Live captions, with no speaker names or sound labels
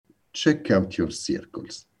check out your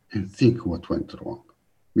circles and think what went wrong.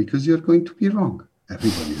 Because you're going to be wrong.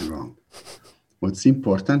 Everybody's wrong. What's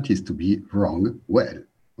important is to be wrong well,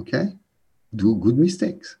 okay? Do good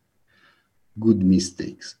mistakes. Good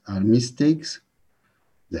mistakes are mistakes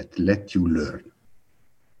that let you learn.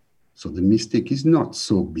 So the mistake is not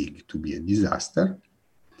so big to be a disaster.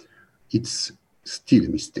 It's still a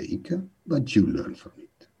mistake, but you learn from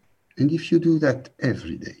it. And if you do that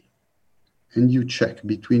every day, and you check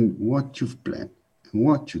between what you've planned and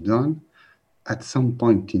what you've done, at some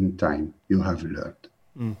point in time, you have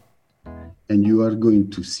learned. And you are going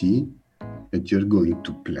to see that you're going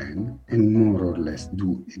to plan and more or less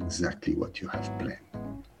do exactly what you have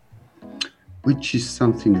planned, which is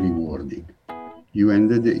something rewarding. You end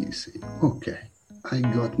the day, you say, okay, I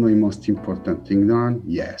got my most important thing done.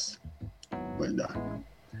 Yes, well done.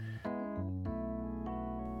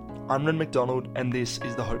 I'm Ren McDonald, and this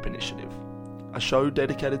is The Hope Initiative, a show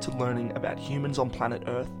dedicated to learning about humans on planet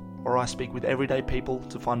Earth, where I speak with everyday people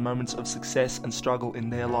to find moments of success and struggle in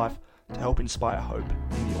their life to help inspire hope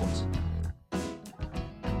in yours.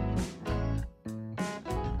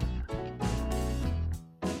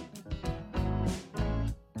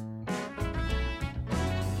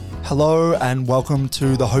 Hello and welcome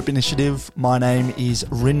to The Hope Initiative. My name is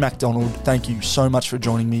Rin MacDonald. Thank you so much for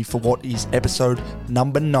joining me for what is episode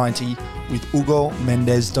number 90 with Ugo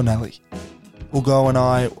Mendes Donelli. Ugo and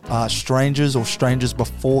I are strangers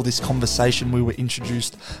before this conversation. We were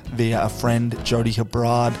introduced via a friend, Jody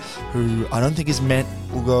Hebrard, who I don't think has met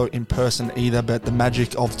Ugo in person either, but the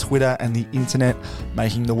magic of Twitter and the internet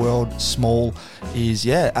making the world small is,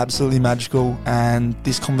 absolutely magical. And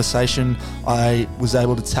this conversation, I was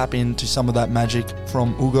able to tap into some of that magic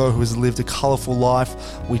from Ugo, who has lived a colourful life.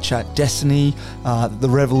 We chat destiny, the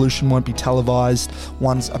revolution won't be televised,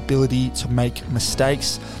 one's ability to make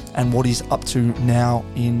mistakes, and what he's up to now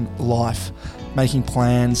in life, making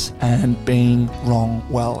plans and being wrong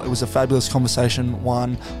well. It was a fabulous conversation,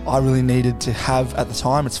 one I really needed to have at the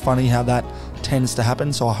time. It's funny how that tends to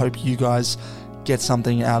happen, so I hope you guys get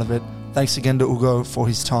something out of it. Thanks again to Ugo for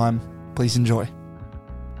his time. Please enjoy.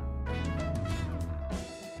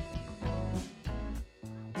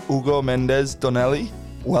 Ugo Mendes Donelli,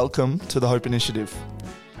 welcome to the Hope Initiative.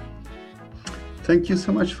 Thank you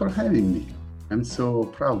so much for having me. I'm so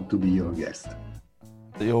proud to be your guest.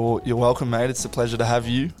 You're welcome, mate. It's a pleasure to have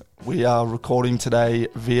you. We are recording today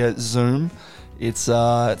via Zoom. It's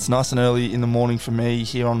nice and early in the morning for me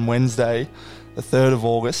here on Wednesday, the 3rd of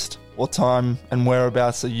August. What time and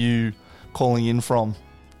whereabouts are you calling in from?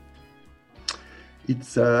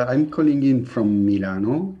 I'm calling in from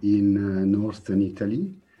Milano in northern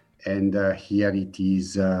Italy, and here it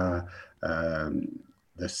is the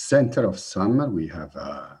center of summer. We have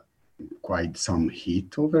quite some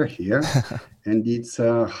heat over here, and it's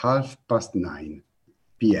 9:30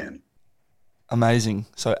 p.m. Amazing.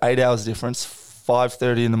 So 8 hours difference,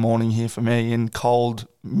 5:30 in the morning here for me in cold,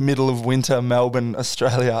 middle of winter Melbourne,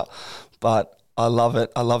 Australia. But I love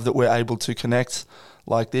it. I love that we're able to connect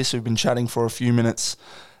like this. We've been chatting for a few minutes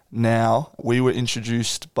now. We were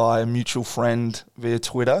introduced by a mutual friend via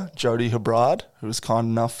Twitter, Jody Hebrard, who was kind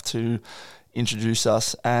enough to introduce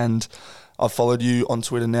us, and I've followed you on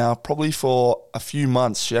Twitter now probably for a few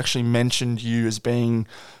months. She actually mentioned you as being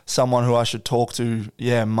someone who I should talk to,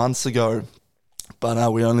 months ago.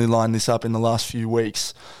 But we only lined this up in the last few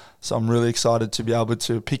weeks. So I'm really excited to be able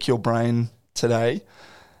to pick your brain today.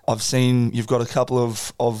 I've seen you've got a couple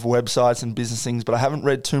of websites and business things, but I haven't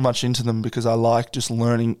read too much into them because I like just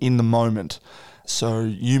learning in the moment. So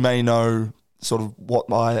you may know sort of what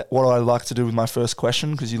I like to do with my first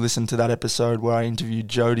question, because you listened to that episode where I interviewed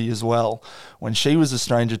Jody as well. When she was a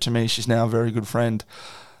stranger to me, she's now a very good friend.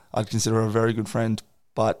 I'd consider her a very good friend.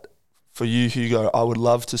 But for you, Hugo, I would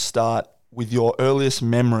love to start with your earliest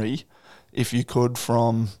memory, if you could,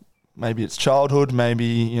 from maybe it's childhood, maybe,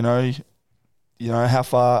 you know how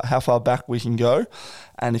far back we can go.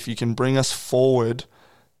 And if you can bring us forward,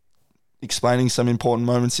 explaining some important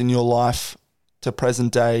moments in your life to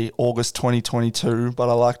present day, August 2022, but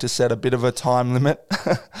I like to set a bit of a time limit,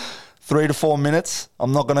 3 to 4 minutes.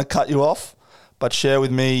 I'm not going to cut you off, but share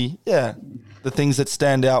with me, the things that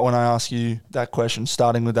stand out when I ask you that question,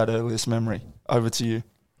 starting with that earliest memory. Over to you.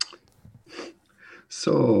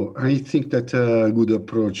 So I think that a good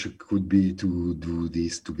approach could be to do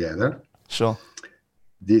this together. Sure.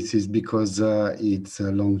 This is because it's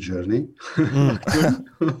a long journey.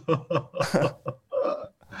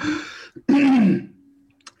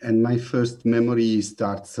 And my first memory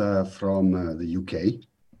starts from the UK.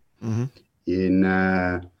 Mm-hmm. In,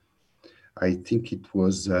 I think it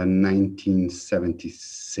was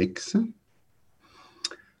 1976,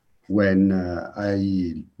 when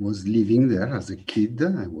I was living there as a kid.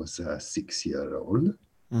 I was 6 years old,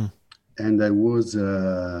 and I was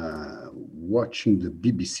watching the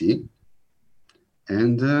BBC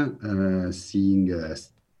and seeing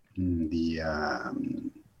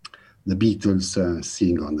the Beatles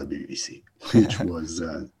sing on the BBC, which was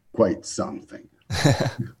quite something.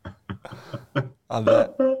 I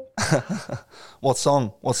bet. What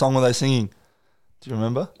song? What song were they singing? Do you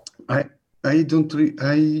remember?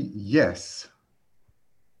 Yes.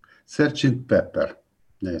 Sgt. Pepper.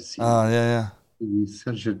 Yes. Oh, yeah.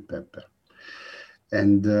 Sgt. Pepper.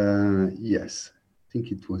 And yes, I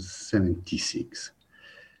think it was 76.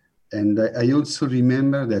 And I also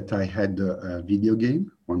remember that I had a video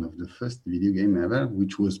game, one of the first video game ever,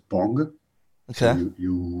 which was Pong. Okay. So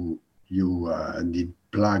you did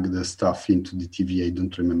plug the stuff into the TV. I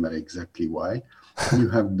don't remember exactly why. You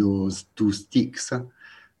have those two sticks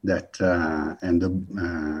that and a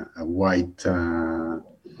white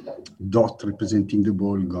dot representing the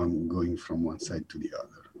ball going from one side to the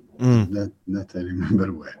other. That I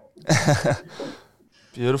remember well.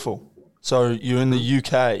 Beautiful. So you're in the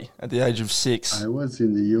UK at the age of 6. I was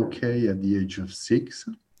in the UK at the age of 6.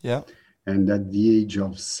 Yeah. And at the age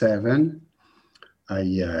of 7,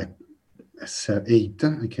 8,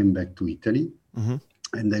 I came back to Italy,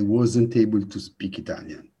 and I wasn't able to speak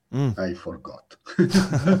Italian. I forgot.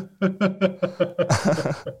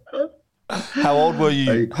 How old were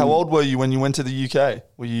you? How old were you when you went to the UK?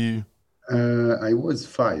 Were you? I was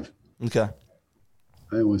 5. Okay.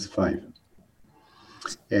 I was 5.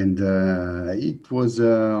 And it was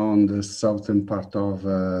on the southern part of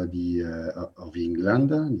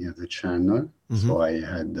England, near the Channel. So I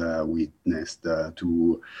had witnessed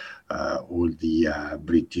to all the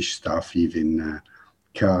British stuff, even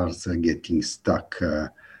cars getting stuck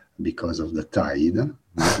because of the tide.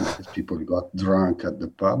 People got drunk at the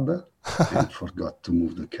pub and forgot to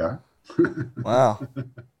move the car. Wow.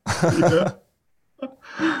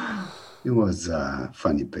 It was a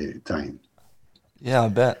funny time. Yeah, I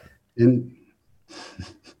bet. And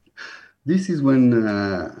this is when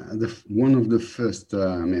one of the first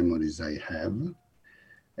memories I have.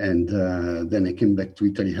 And then I came back to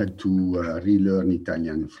Italy, had to relearn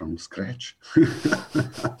Italian from scratch,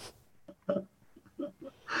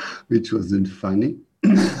 which wasn't funny.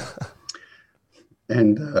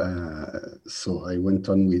 And so I went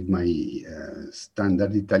on with my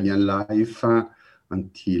standard Italian life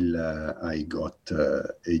until I got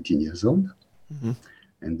 18 years old.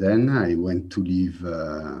 And then I went to live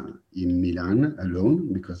in Milan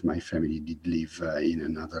alone, because my family did live in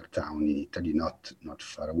another town in Italy, not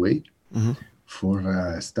far away,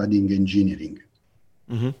 for studying engineering.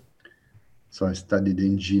 So I studied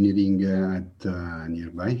engineering at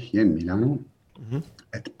nearby here in Milano,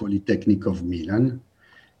 at Polytechnic of Milan.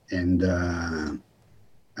 And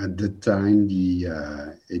at the time, the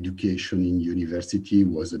education in university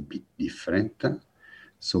was a bit different.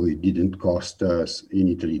 So it didn't cost us, in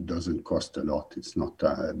Italy, it doesn't cost a lot. It's not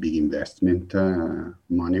a big investment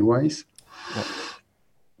money-wise. Yep.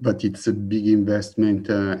 But it's a big investment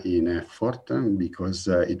in effort because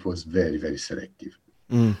it was very, very selective.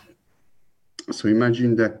 So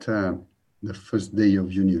imagine that the first day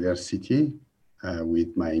of university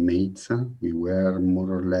with my mates, we were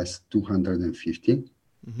more or less 250.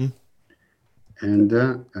 And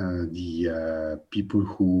the people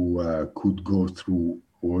who could go through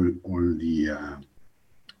all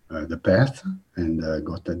the path and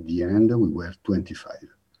got at the end, we were 25.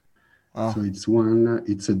 Wow. So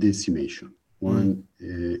it's a decimation, one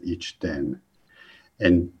each 10.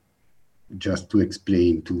 And just to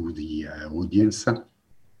explain to the audience,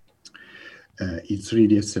 it's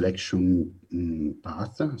really a selection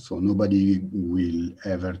path. So nobody will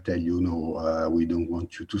ever tell you, no, we don't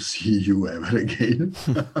want you to see you ever again.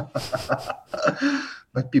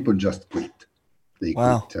 But people just quit. They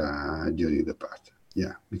quit during the path.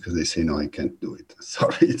 Yeah, because they say, no, I can't do it.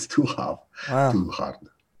 Sorry, it's too hard. Too hard.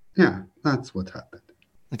 Yeah, that's what happened.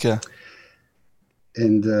 Okay.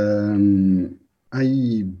 And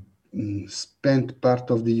I spent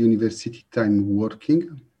part of the university time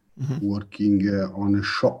working on a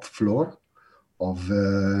shop floor of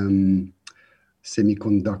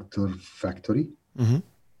semiconductor factory.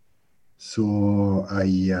 So I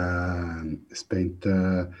spent,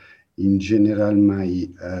 in general, my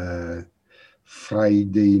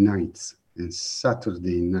Friday nights and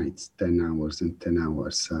Saturday nights, 10 hours and 10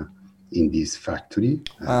 hours in this factory,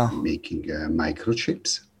 making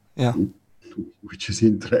microchips. Yeah. Which is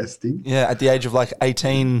interesting. Yeah, at the age of like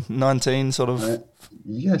 18, 19 sort of.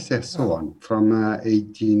 Yes, so on. From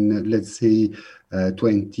 18, let's say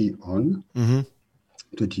 20 on.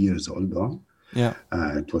 20 years old. Though. Yeah.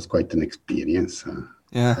 It was quite an experience.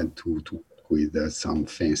 Yeah. Had to work with some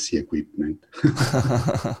fancy equipment.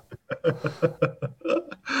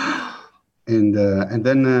 And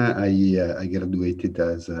then I graduated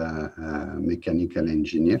as a mechanical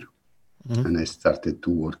engineer, and I started to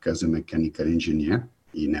work as a mechanical engineer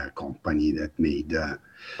in a company that made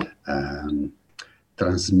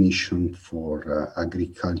transmission for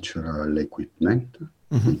agricultural equipment,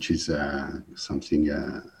 which is something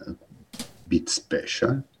a bit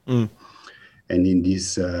special. And in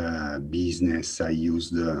this business, I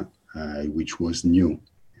used, which was new.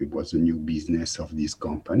 It was a new business of this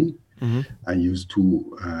company. I used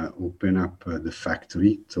to open up the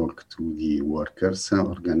factory, talk to the workers,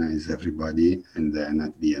 organize everybody, and then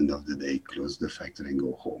at the end of the day, close the factory and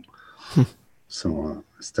go home. So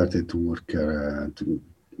I started to work to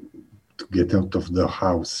get out of the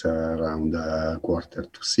house around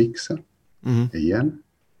 5:45 a.m.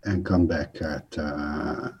 and come back at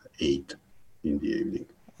 8 in the evening.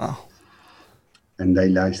 Wow. And I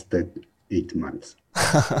lasted 8 months.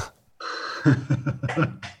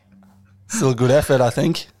 Still a good effort, I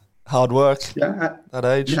think. Hard work. Yeah, that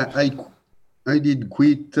age. Yeah, I did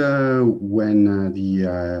quit when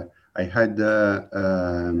I had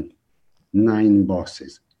 9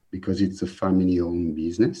 bosses, because it's a family-owned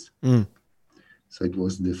business. So it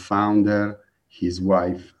was the founder, his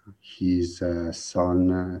wife, his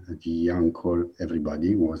son, the uncle,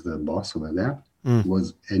 everybody was the boss over there. It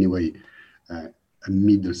was anyway a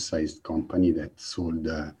middle-sized company that sold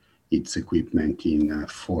its equipment in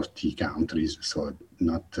 40 countries, so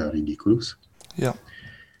not ridiculous. Yeah.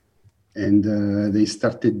 And they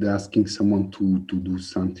started asking someone to do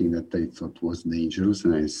something that I thought was dangerous,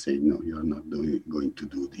 and I said, no, you're not going to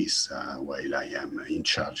do this while I am in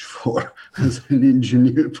charge as an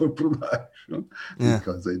engineer for production,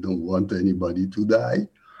 because I don't want anybody to die.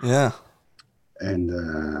 Yeah. And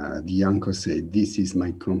the uncle said, this is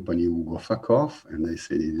my company, Ugo, fuck off. And I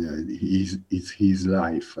said, it's his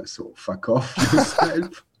life, so fuck off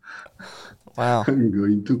yourself. Wow. I'm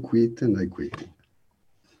going to quit, and I quit.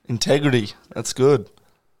 Integrity, that's good.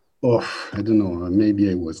 Oh, I don't know, maybe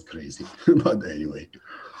I was crazy, but anyway.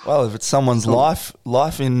 Well, if it's someone's life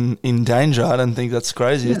in danger, I don't think that's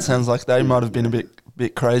crazy. Yeah. It sounds like they might have been a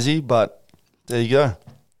bit crazy, but there you go.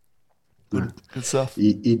 Good stuff.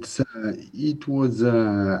 It was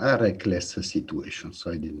a reckless situation, so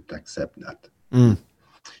I didn't accept that.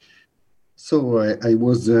 So I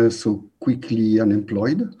was so quickly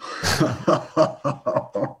unemployed.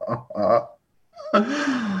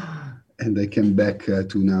 And I came back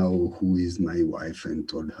to now, who is my wife, and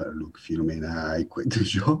told her, look, Filomena, I quit the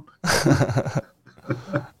job.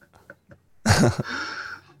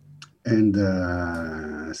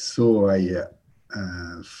 And so I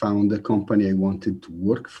found a company I wanted to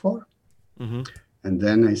work for. And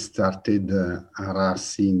then I started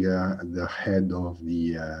harassing the head of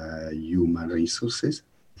the human resources,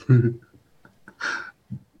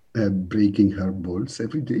 breaking her balls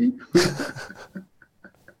every day.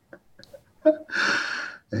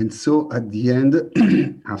 And so at the end,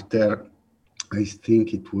 after I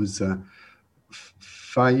think it was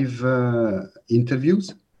 5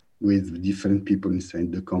 interviews with different people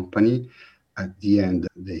inside the company, at the end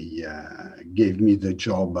they gave me the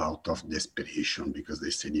job out of desperation, because they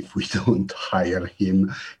said if we don't hire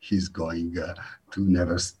him, he's going to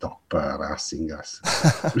never stop harassing us.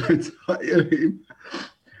 Let's hire him.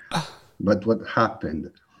 But what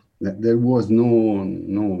happened? There was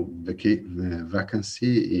no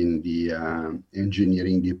vacancy in the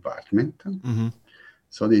engineering department.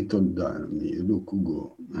 So they told me, look,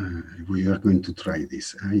 Ugo, we are going to try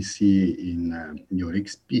this. I see in your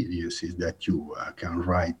experiences that you can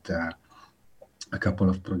write a couple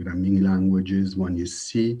of programming languages. One is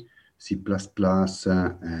C, C++,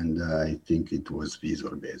 and I think it was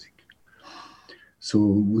Visual Basic. So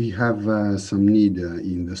we have some need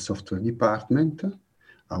in the software department.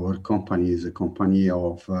 Our company is a company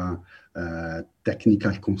of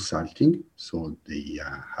technical consulting, so they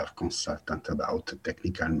have consultant about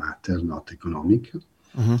technical matter, not economic.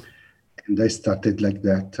 And I started like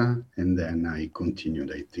that, and then I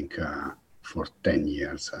continued, I think, for 10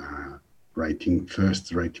 years, writing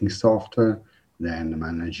software, then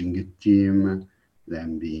managing a team,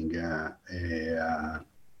 then being a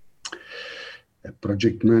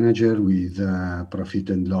project manager with profit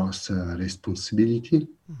and loss responsibility.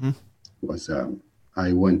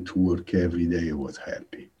 I went to work every day. I was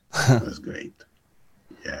happy. It was great.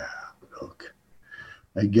 Yeah, look,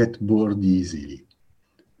 I get bored easily.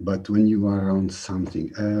 But when you are around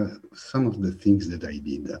something, some of the things that I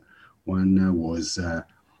did, one was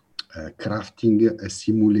crafting a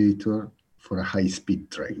simulator for a high-speed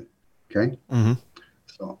train. Okay,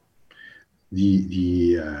 so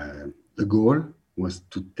the goal was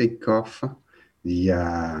to take off the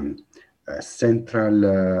central,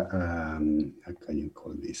 how can you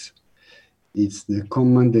call this? It's the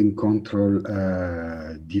command and control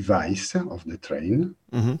device of the train,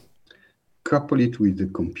 couple it with the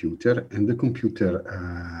computer, and the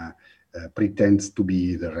computer pretends to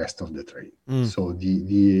be the rest of the train. So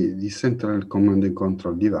the central command and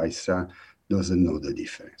control device doesn't know the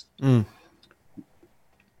difference.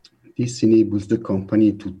 This enables the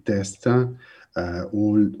company to test all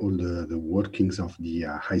the workings of the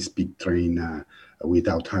high-speed train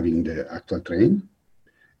without having the actual train,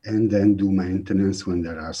 and then do maintenance when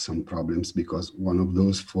there are some problems, because one of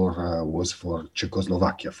those was for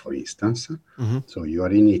Czechoslovakia, for instance. So you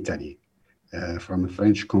are in Italy from a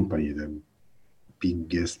French company, the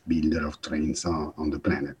biggest builder of trains on the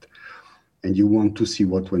planet, and you want to see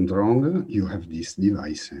what went wrong, you have this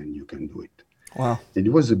device and you can do it. Wow.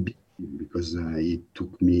 It was a big deal because it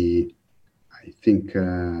took me, I think,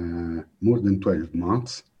 more than 12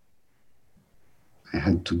 months. I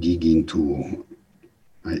had to dig into,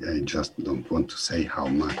 I just don't want to say how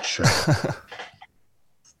much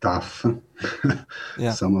stuff.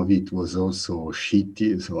 Yeah. Some of it was also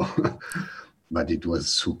shitty, so but it was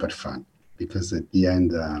super fun, because at the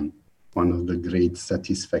end, one of the great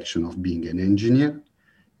satisfaction of being an engineer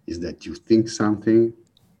is that you think something,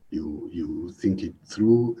 you think it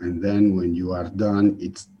through, and then when you are done,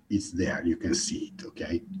 it's there, you can see it.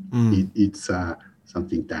 Okay, it's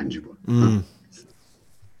something tangible.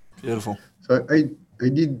 Beautiful. So I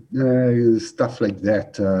did stuff like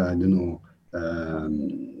that. I don't know,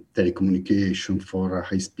 telecommunication for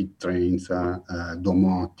high-speed trains,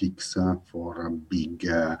 domotics for a big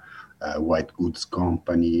white goods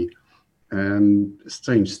company.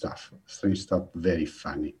 Strange stuff, very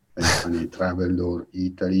funny. When I traveled over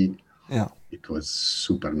Italy, it was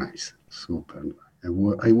super nice, super.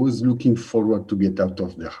 I was looking forward to get out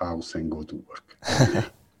of the house and go to work.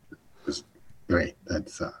 It was great.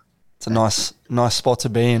 It's a nice spot to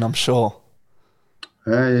be in, I'm sure.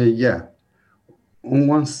 Yeah. On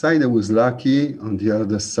one side, I was lucky. On the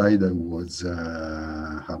other side, I was,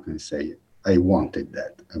 how can I say? I wanted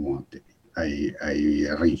that. I wanted it.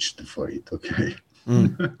 I reached for it. Okay.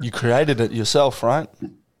 You created it yourself, right?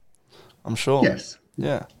 I'm sure. Yes.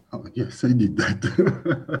 Yeah. Oh, yes, I did that.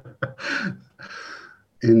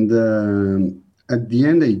 And at the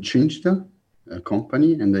end, I changed a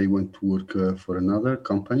company, and I went to work for another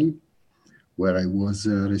company where I was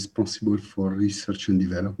responsible for research and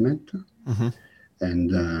development.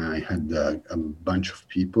 And I had a bunch of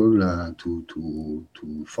people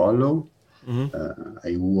to follow.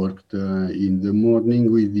 I worked in the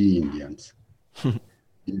morning with the Indians,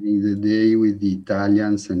 during the day with the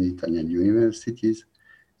Italians and Italian universities,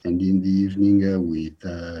 and in the evening with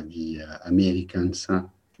the Americans,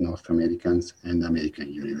 North Americans, and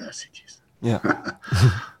American universities. Yeah.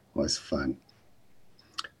 It was fun.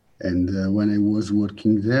 And when I was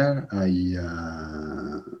working there, I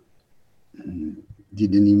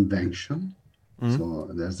did an invention. So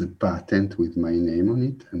there's a patent with my name on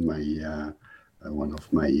it, and my one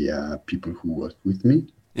of my people who worked with me.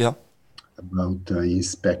 Yeah. About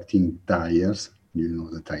inspecting tires,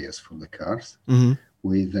 the tires for the cars,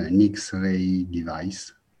 with an X-ray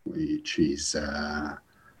device, which is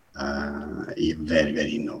very,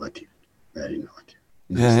 very innovative. Very innovative.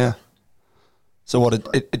 Yeah. So what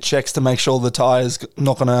it checks to make sure the tire's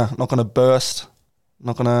not gonna burst,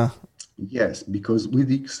 not gonna. Yes, because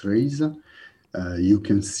with X-rays, you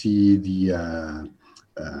can see the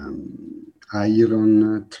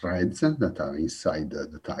iron threads that are inside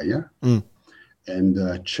the tire,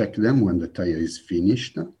 and check them when the tire is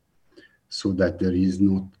finished, so that there is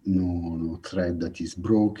no thread that is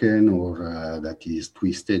broken or that is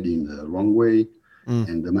twisted in the wrong way.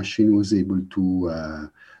 And the machine was able to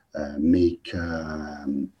make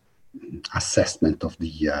assessment of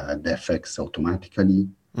the defects automatically,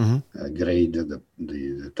 grade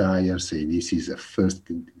the tire, say this is a first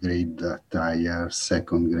grade tire,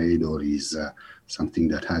 second grade, or is something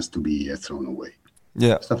that has to be thrown away.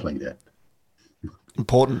 Yeah. Stuff like that.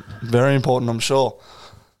 Important, very important, I'm sure.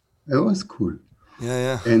 It was cool.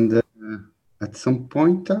 Yeah. And at some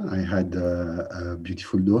point, I had a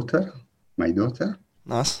beautiful daughter, my daughter.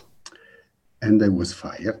 Nice. And I was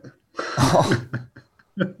fired. Oh.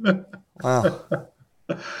 Wow.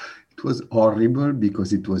 It was horrible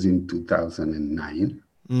because it was in 2009.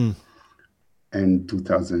 And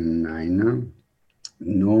 2009,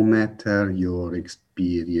 no matter your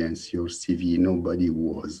experience, your CV, nobody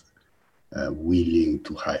was willing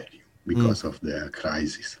to hire you. because of the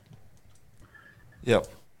crisis. Yep.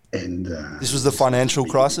 And this was the financial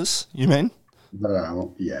crisis, you mean?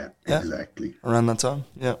 Yeah, exactly. Around that time,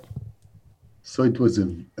 yeah. So it was a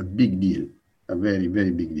big deal, a very,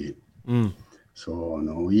 very big deal. So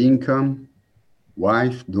no income,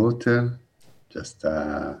 wife, daughter, just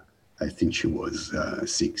I think she was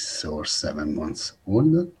 6 or 7 months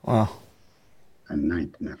old. Wow. A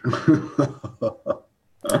nightmare.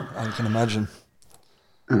 I can imagine.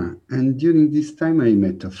 And during this time, I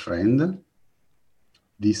met a friend.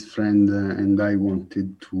 This friend and I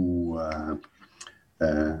wanted to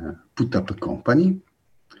put up a company,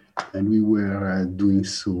 and we were doing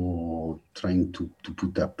so, trying to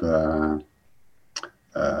put up a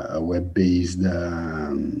web-based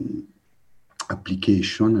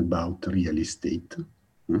application about real estate.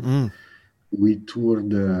 We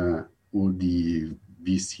toured all the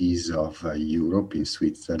VCs of Europe, in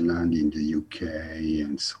Switzerland, in the UK,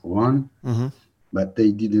 and so on. But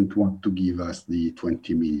they didn't want to give us the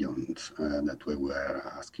 20 million that we were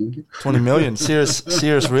asking. 20 million?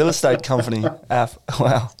 Serious real estate company app.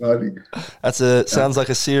 Wow. Sorry. Sounds like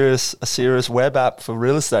a serious web app for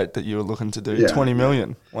real estate that you were looking to do. Yeah, 20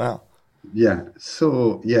 million. Wow. Yeah.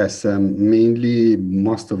 So yes, mainly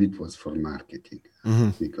most of it was for marketing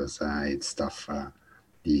because it's stuff.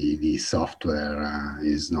 The software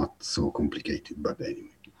is not so complicated, but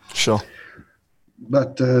anyway. Sure.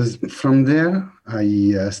 But from there,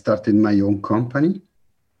 I started my own company.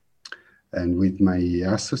 And with my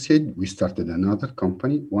associate, we started another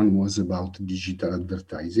company. One was about digital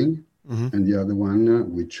advertising. And the other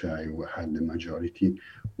one, which I had the majority,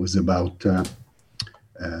 was about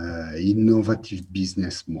innovative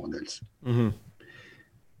business models.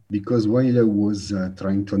 Because while I was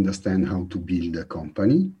trying to understand how to build a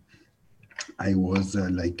company, I was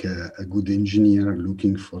like a good engineer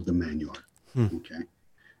looking for the manual. Okay,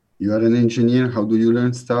 you are an engineer. How do you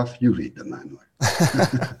learn stuff? You read the manual.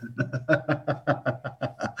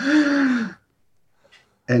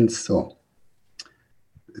 And so,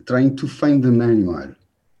 trying to find the manual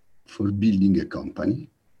for building a company,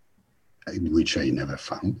 which I never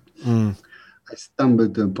found, I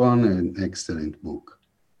stumbled upon an excellent book.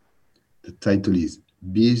 The title is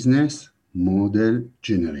Business Model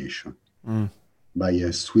Generation by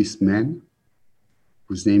a Swiss man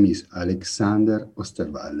whose name is Alexander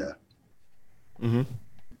Osterwalder.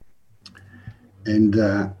 And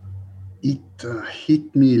it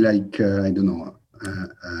hit me like, I don't know,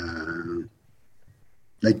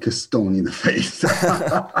 like a stone in the face. It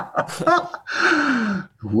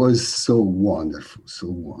was so wonderful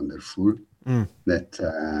that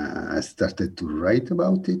I started to write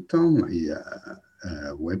about it on my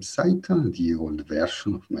website, the old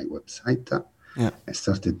version of my website. I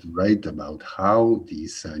started to write about how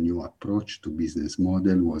this new approach to business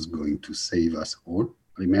model was going to save us all.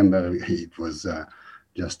 Remember, it was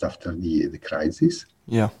just after the crisis.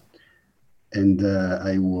 Yeah. And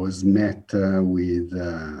I was met with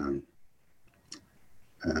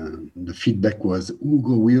the feedback was,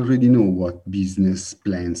 Ugo, we already know what business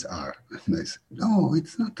plans are. And I said, no,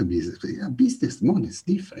 it's not a business plan. A business model is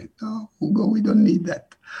different. Oh, Ugo, we don't need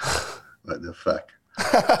that. What the fuck?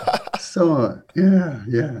 So,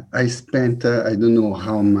 yeah. I spent, I don't know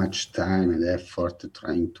how much time and effort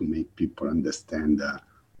trying to make people understand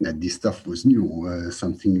that this stuff was new,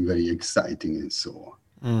 something very exciting and so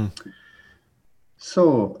on.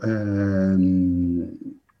 So,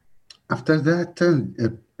 after that,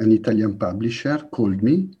 an Italian publisher called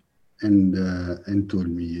me and told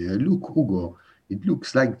me, look, Ugo, it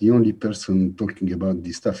looks like the only person talking about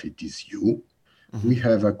this stuff, it is you. We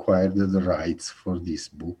have acquired the rights for this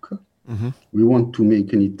book. We want to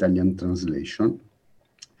make an Italian translation.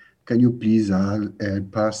 Can you please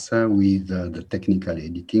help us with the technical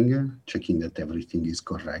editing, checking that everything is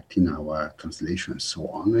correct in our translation and so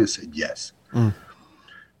on? I said, yes.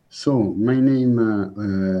 So my name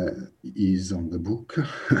is on the book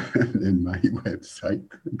and my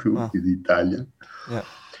website too, in Italian. Yeah.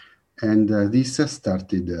 And this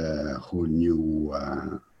started a whole new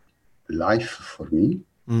life for me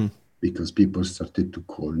because people started to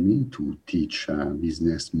call me to teach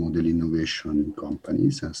business model innovation in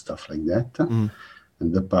companies and stuff like that.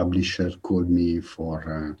 And the publisher called me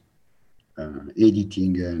for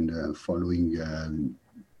editing and following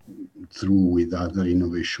through with other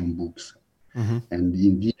innovation books. And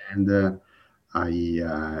in the end, I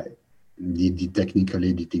did the technical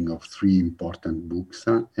editing of 3 important books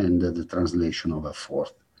and the translation of a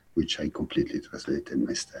 4th, which I completely translated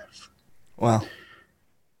myself. Wow.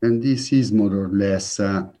 And this is more or less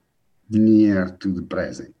near to the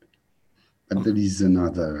present. But there is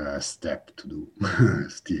another step to do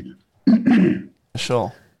still.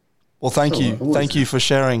 Sure. Well, thank So you. Thank you for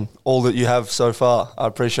sharing all that you have so far. I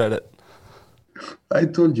appreciate it. I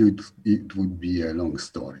told you it would be a long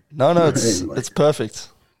story. No, Anyway, it's perfect.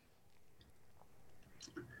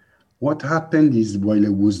 what happened is while I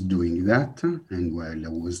was doing that and while I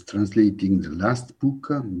was translating the last book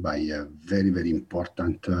by a very, very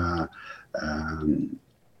important um,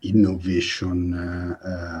 innovation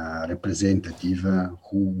representative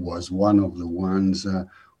who was one of the ones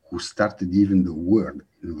who started even the word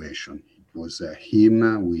innovation. It was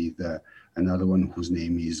him with another one whose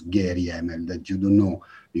name is Gary Hamel that you don't know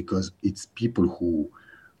because it's people who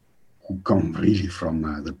come really from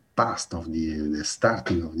the past of the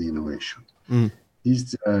starting of the innovation.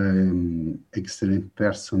 This excellent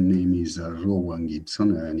person name is Rowan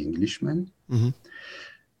Gibson, an Englishman.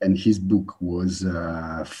 And his book was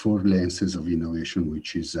Four Lenses of Innovation,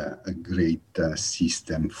 which is a great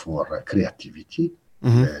system for creativity.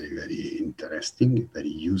 Very, very interesting, very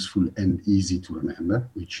useful and easy to remember,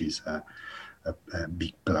 which is a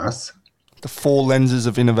big plus. The Four Lenses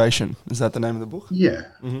of Innovation. Is that the name of the book? Yeah.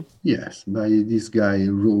 Yes, by this guy,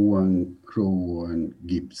 Rowan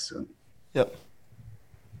Gibson. Yep.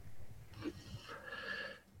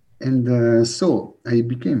 And so I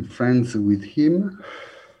became friends with him,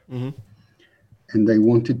 and I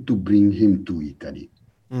wanted to bring him to Italy.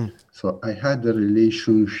 So I had a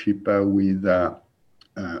relationship with a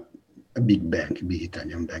big bank, big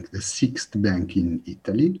Italian bank, the sixth bank in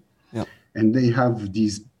Italy. Yep. And they have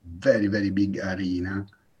this very, very big arena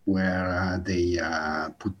where they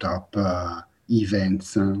put up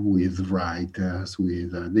events with writers,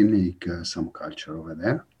 they make some culture over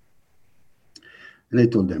there. And I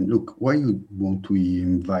told them, look, why won't we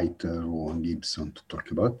invite Rowan Gibson to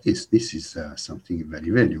talk about this? This is something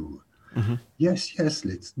very valuable. Yes,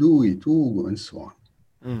 let's do it, Ugo, and so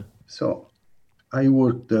on. So I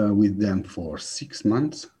worked with them for 6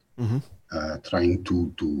 months, trying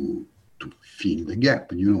to fill the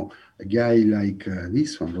gap. You know, a guy like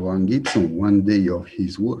this one, Rowan Gibson, one day of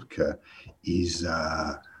his work is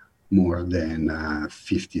more than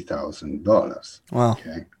 $50,000. Wow.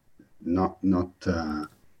 Okay, not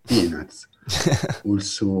peanuts.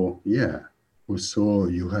 Also,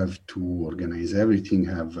 you have to organize everything,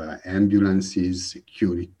 have ambulances,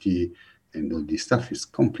 security, and all this stuff is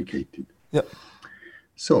complicated. Yep.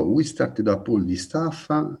 So we started up all this stuff,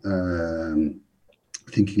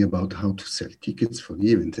 thinking about how to sell tickets for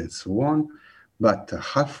the event and so on. But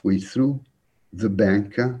halfway through, the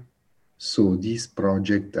bank saw this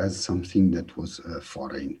project as something that was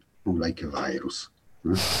foreign, like a virus.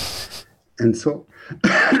 And so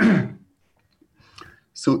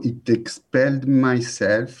it expelled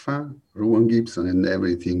myself, Rowan Gibson, and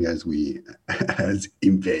everything as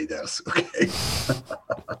invaders. Okay,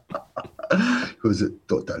 it was a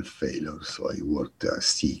total failure. So I worked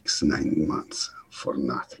 6-9 months for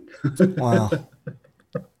nothing. Wow.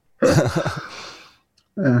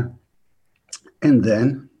 And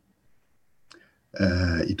then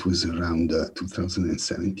it was around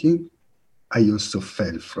 2017. I also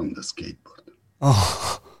fell from the skateboard.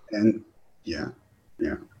 Oh. And yeah.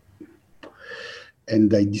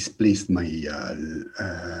 And I displaced my, the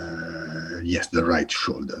right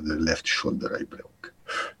shoulder, the left shoulder I broke.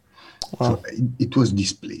 Wow. So it was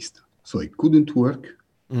displaced. So I couldn't work.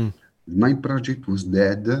 My project was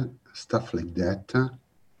dead, stuff like that.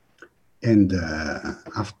 And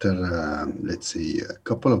after, let's say, a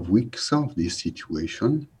couple of weeks of this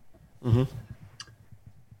situation,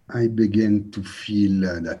 I began to feel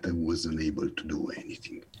that I wasn't able to do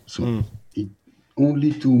anything. So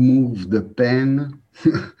only to move the pen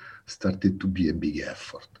started to be a big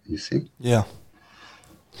effort, you see? Yeah.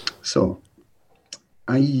 So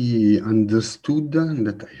I understood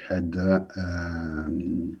that I had a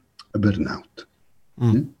burnout.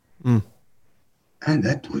 And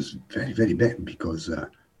that was very, very bad because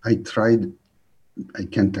I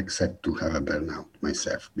can't accept to have a burnout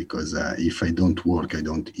myself because if I don't work, I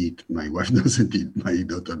don't eat. My wife doesn't eat. My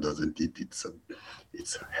daughter doesn't eat.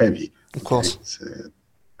 It's heavy. Of course. It's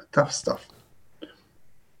tough stuff.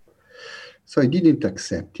 So I didn't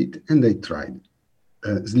accept it, and I tried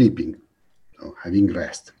sleeping, having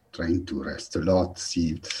rest, trying to rest a lot,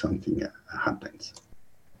 see if something happens.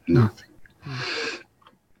 Nothing.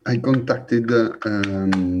 I contacted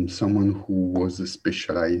someone who was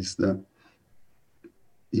specialized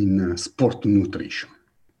in sport nutrition.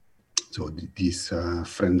 So this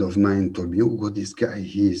friend of mine told me, Ugo, this guy,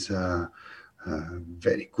 he's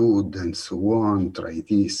very good and so on. Try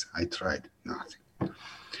this. I tried nothing.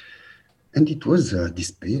 And it was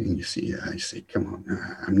despairing, you see. I say, come on,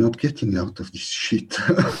 I'm not getting out of this shit.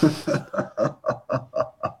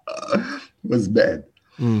 was bad.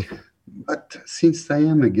 But since I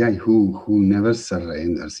am a guy who never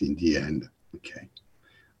surrenders in the end, okay,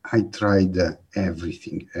 I tried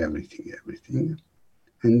everything.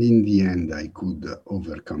 And in the end, I could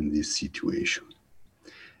overcome this situation.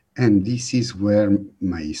 And this is where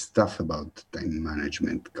my stuff about time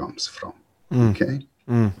management comes from, okay?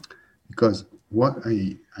 Because what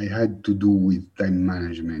I had to do with time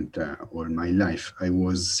management all my life, I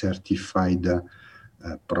was certified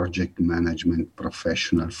project management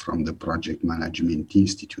professional from the Project Management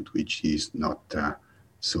Institute, which is not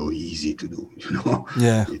so easy to do, you know?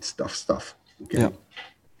 Yeah. It's tough stuff, okay? Yeah.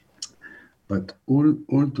 But all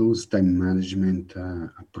those time management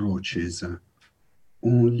approaches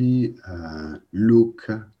only look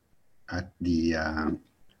at the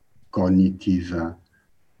cognitive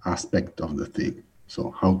aspect of the thing. So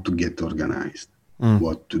how to get organized,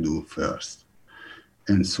 what to do first,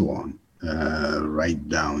 and so on. Write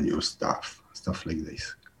down your stuff like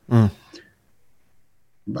this.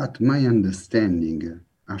 But my understanding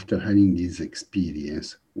after having this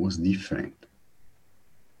experience was different.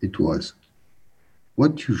 It was,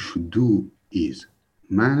 what you should do is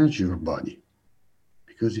manage your body.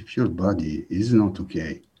 Because if your body is not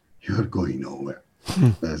okay, you're going nowhere.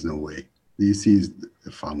 There's no way. This is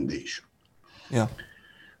the foundation. Yeah.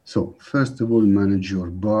 So first of all, manage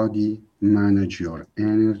your body, manage your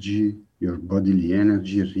energy, your bodily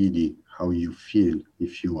energy, really how you feel,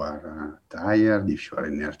 if you are tired, if you are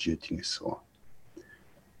energetic, and so on.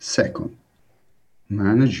 Second,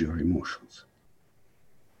 manage your emotions.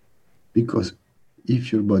 Because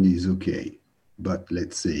if your body is okay, but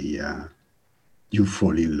let's say you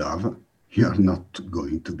fall in love, you are not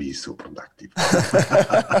going to be so productive.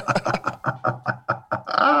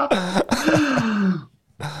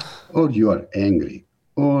 Or you are angry,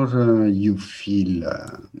 or you feel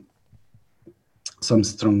some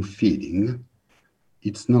strong feeling,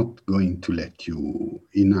 it's not going to let you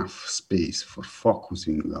enough space for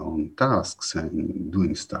focusing on tasks and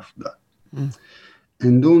doing stuff done.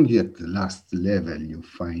 And only at the last level you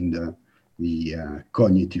find the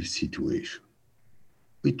cognitive situation,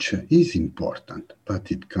 which is important, but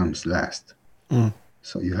it comes last.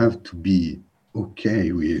 So you have to be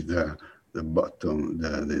okay with the bottom,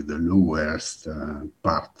 the lowest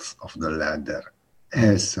parts of the ladder,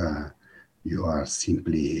 as you are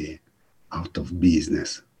simply out of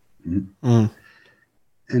business.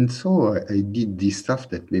 And so I did this stuff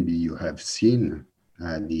that maybe you have seen,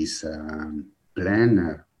 this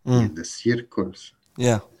planner with the circles.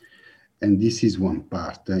 Yeah. And this is one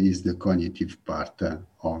part, is the cognitive part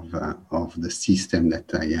of the system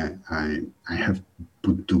that I have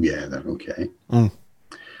put together, okay?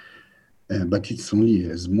 But it's only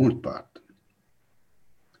a small part.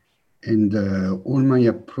 And all my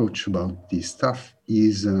approach about this stuff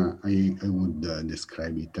is, I would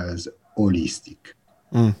describe it as holistic.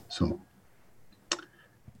 So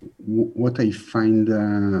what I find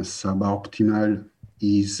suboptimal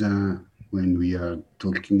is when we are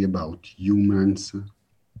talking about humans,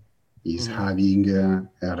 is having a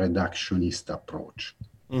reductionist approach,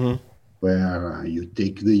 where you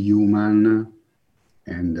take the human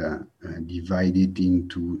and divide it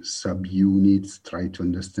into subunits, try to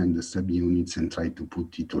understand the subunits and try to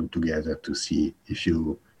put it all together to see if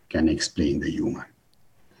you can explain the human.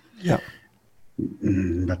 Yeah.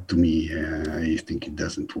 But to me, I think it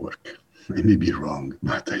doesn't work. I may be wrong,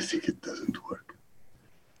 but I think it doesn't work.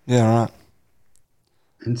 Yeah, right.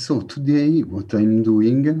 And so today, what I'm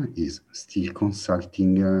doing is still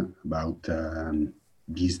consulting about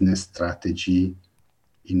business strategy,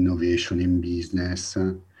 innovation in business,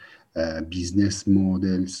 business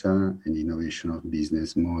models, and innovation of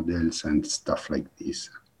business models and stuff like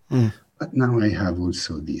this. But now I have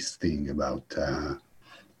also this thing about,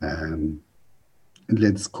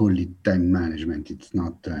 let's call it time management. It's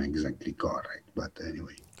not exactly correct, but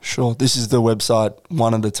anyway. Sure. This is the website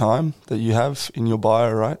One at a Time that you have in your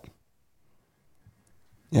bio, right?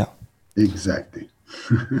 Yeah. Exactly.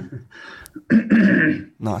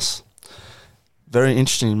 Nice. Very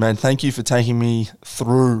interesting, man. Thank you for taking me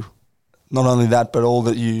through not only that, but all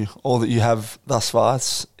that you have thus far.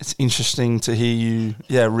 It's interesting to hear you,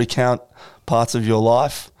 recount parts of your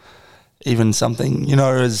life, even something,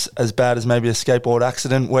 as bad as maybe a skateboard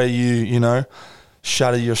accident where you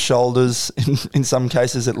shatter your shoulders. In some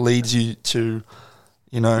cases, it leads you to,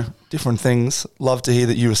 different things. Love to hear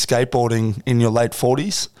that you were skateboarding in your late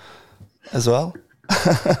 40s as well.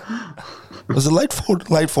 Was it late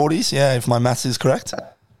 40s? Yeah, if my maths is correct.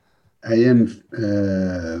 I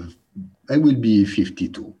will be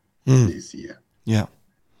 52 this year. Yeah.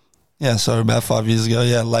 Yeah, so about 5 years ago,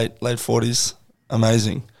 late 40s.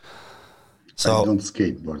 Amazing. I So, don't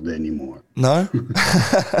skateboard anymore. no?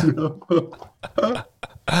 No.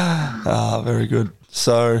 Ah, very good.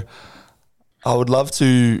 So I would love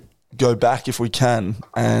to go back if we can,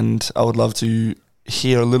 and I would love to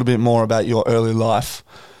hear a little bit more about your early life.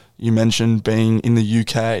 You mentioned being in the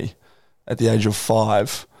UK at the age of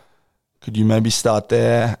 5. Could you maybe start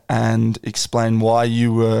there and explain why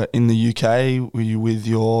you were in the UK? Were you with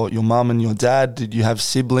your mum and your dad? Did you have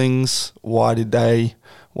siblings? Why did they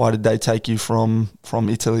take you from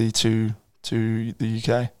Italy to the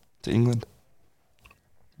UK, to England?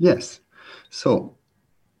 Yes. So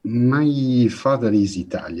my father is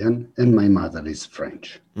Italian and my mother is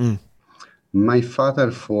French. Mm. My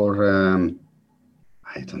father, for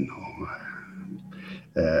I don't know,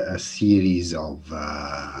 a series of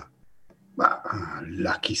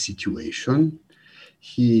lucky situation,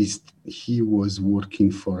 he was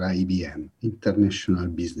working for IBM, International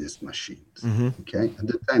Business Machines. Mm-hmm. Okay, at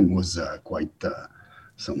the time was quite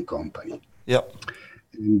some company. Yep.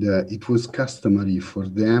 And it was customary for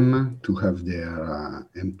them to have their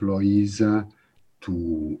employees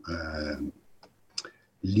to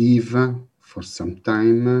live for some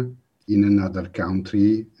time in another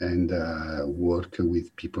country and work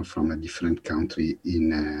with people from a different country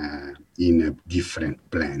in a different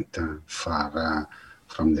plant far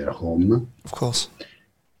from their home. Of course.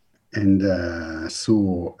 And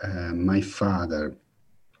so my father,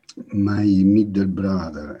 my middle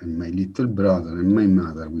brother, and my little brother, and my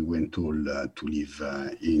mother, we went all to live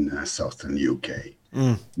in southern UK,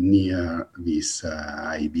 near this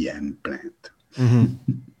IBM plant. Mm-hmm.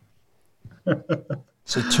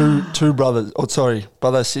 So two brothers,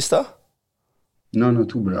 brother, sister? No,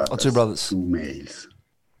 two brothers. Oh, two brothers. Two males.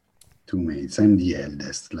 I'm the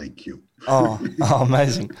eldest, like you. Oh,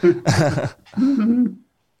 amazing.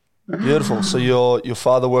 Beautiful. So your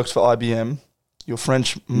father works for IBM. Your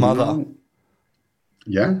French mother. No.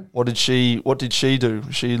 Yeah. What did she do?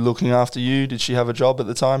 Was she looking after you? Did she have a job at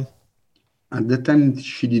the time? At the time,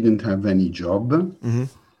 she didn't have any job. Mm-hmm.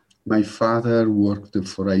 My father worked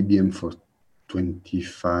for IBM for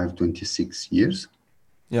 25, 26 years.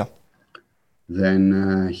 Yeah.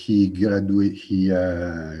 Then he graduated. He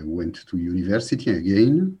went to university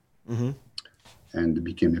again, and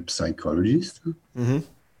became a psychologist. Mm-hmm.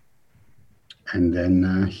 And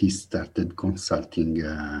then he started consulting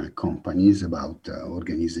companies about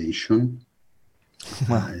organization,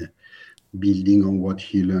 building on what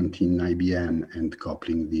he learned in IBM and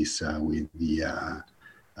coupling this with the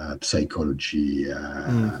psychology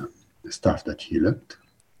stuff that he learned.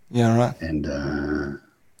 Yeah, right. And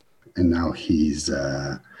now he's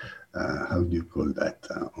how do you call that?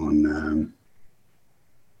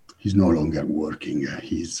 He's no longer working.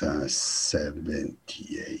 He's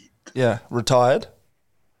 78. Yeah, retired.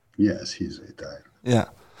 Yes, he's retired. Yeah,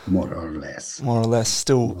 more or less. More or less.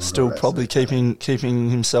 Still probably keeping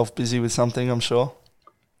himself busy with something, I'm sure.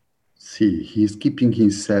 See, he's keeping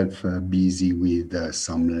himself busy with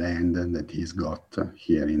some land that he's got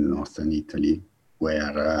here in northern Italy,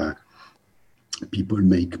 where people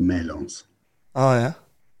make melons. Oh, yeah?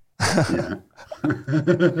 Yeah.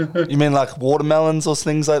 You mean like watermelons or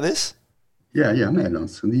things like this? Yeah,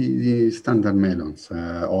 melons. The standard melons,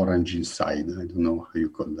 orange inside. I don't know how you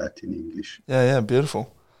call that in English. Yeah,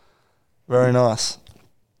 beautiful. Very nice.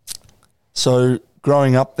 So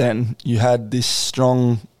growing up then, you had this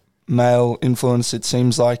strong male influence. It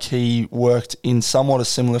seems like he worked in somewhat a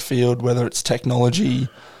similar field, whether it's technology,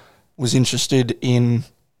 was interested in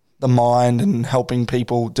the mind and helping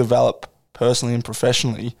people develop personally and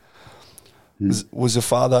professionally. Was your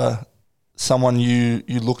father someone you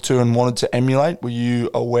looked to and wanted to emulate? Were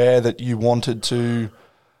you aware that you wanted to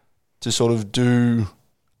sort of do,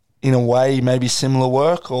 in a way, maybe similar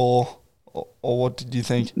work, or what did you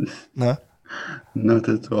think? No? Not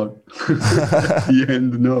at all. At the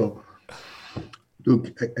end, no.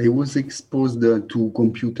 Look, I was exposed to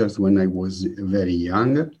computers when I was very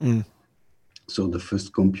young. So the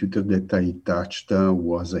first computer that I touched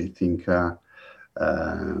was, I think,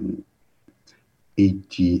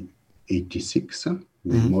 86, the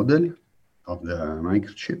model of the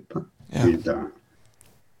microchip with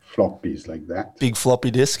floppies like that. Big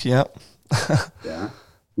floppy disk, yeah. Yeah,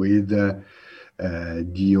 with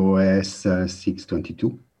DOS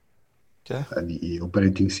 622, the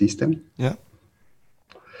operating system. Yeah.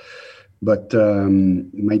 But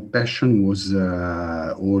my passion was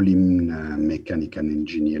all in mechanical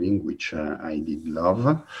engineering, which I did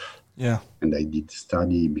love. Yeah. And I did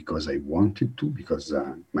study because I wanted to, because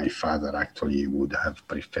my father actually would have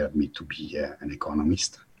preferred me to be an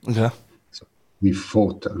economist. Okay. So we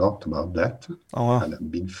fought a lot about that. Oh, wow. Had a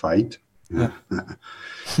big fight. Yeah.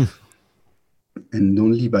 And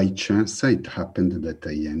only by chance it happened that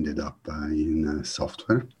I ended up in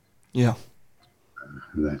software. Yeah.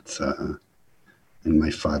 That's and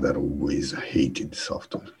my father always hated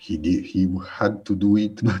software. He had to do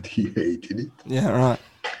it, but he hated it. Yeah, right.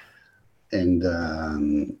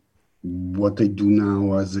 And what I do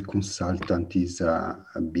now as a consultant is a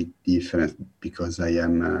bit different because I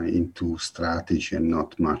am into strategy and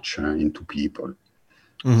not much into people.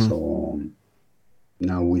 Mm-hmm. So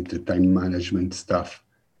now with the time management stuff,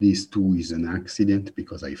 this too is an accident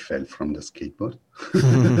because I fell from the skateboard.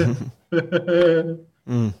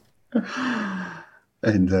 Mm.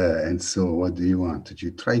 And so what do you want? You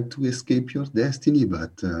try to escape your destiny,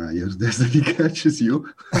 but your destiny catches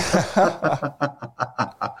you.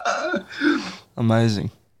 Amazing.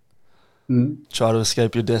 Mm. Try to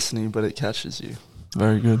escape your destiny, but it catches you.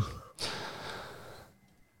 Very good.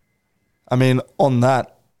 I mean, on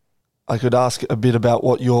that, I could ask a bit about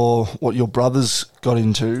what your brothers got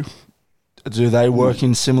into. Do they work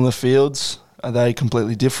in similar fields? Are they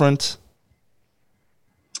completely different?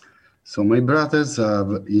 So my brothers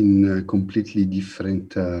are in completely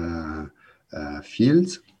different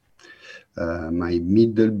fields. My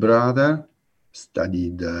middle brother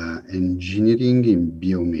studied engineering in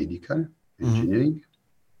biomedical engineering,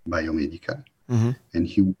 biomedical, and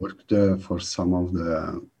he worked for some of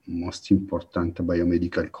the most important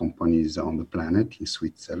biomedical companies on the planet in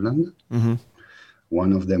Switzerland.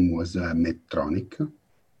 One of them was Medtronic.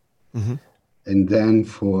 And then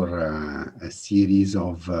for a series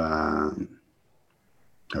of, how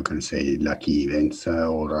can I say, lucky events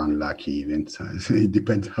or unlucky events, it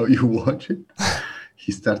depends how you watch it.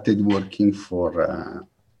 He started working for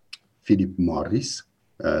Philip Morris,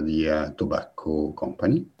 the tobacco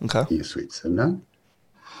company in Switzerland.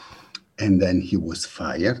 And then he was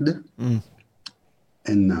fired. And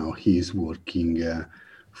now he is working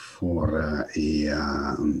for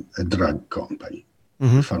a drug company,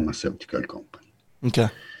 a pharmaceutical company. Okay.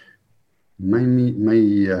 My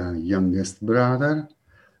youngest brother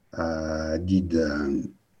did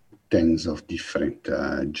tens of different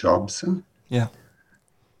jobs. Yeah.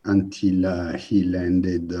 Until he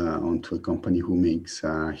landed onto a company who makes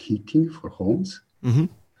heating for homes.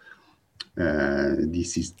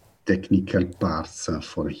 This is technical parts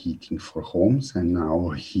for heating for homes, and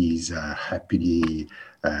now he's happily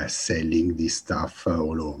selling this stuff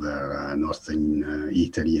all over northern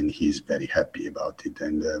Italy, and he's very happy about it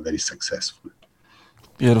and very successful.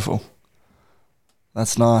 Beautiful.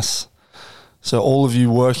 That's nice. So all of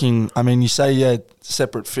you working, I mean, you say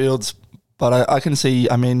separate fields, but I can see,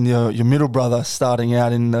 I mean, your middle brother starting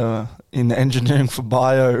out in the engineering for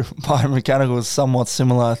biomechanical is somewhat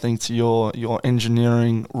similar, I think, to your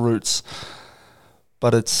engineering roots.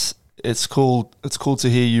 But it's cool to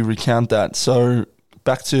hear you recount that. So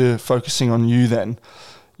back to focusing on you then.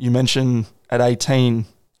 You mentioned at 18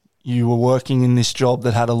 you were working in this job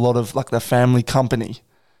that had a lot of like the family company,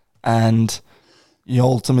 and you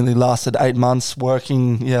ultimately lasted 8 months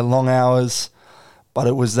working, long hours. But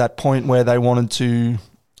it was that point where they wanted to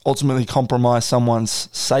ultimately compromise someone's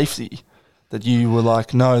safety that you were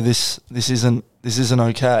like, no, this isn't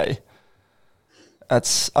okay. I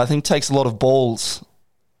think takes a lot of balls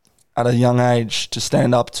at a young age to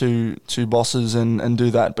stand up to bosses and do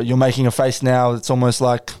that. But you're making a face now. It's almost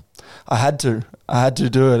like I had to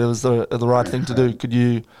do it. It was the right thing to do. Could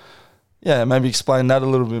you, maybe explain that a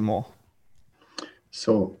little bit more?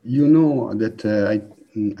 So you know that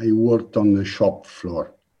I worked on the shop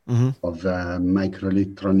floor of a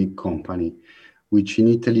microelectronic company, which in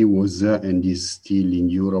Italy was and is still in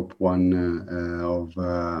Europe one of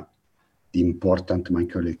the important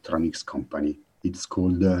microelectronics company. It's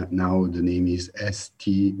called now the name is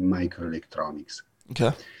ST Microelectronics.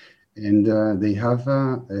 Okay. And they have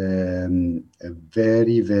a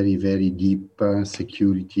very, very, very deep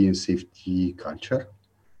security and safety culture.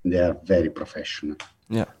 They are very professional.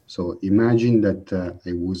 Yeah. So imagine that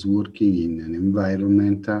I was working in an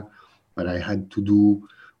environment where I had to do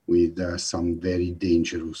with some very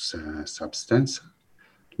dangerous substance,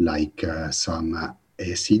 like some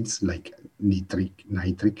acids, like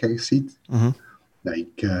nitric acid,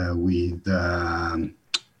 like with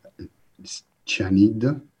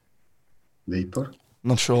cyanide vapor.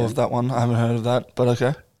 Not sure of that one. I haven't heard of that, but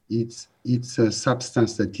okay. It's a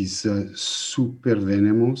substance that is super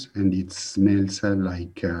venomous, and it smells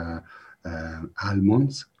like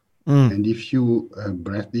almonds. And if you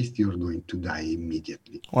breathe this, you're going to die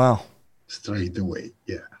immediately. Wow. Straight away,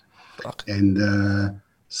 yeah. Fuck. And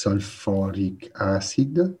sulfuric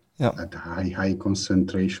acid at high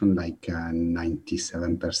concentration, like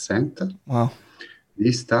 97%. Wow.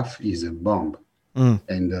 This stuff is a bomb.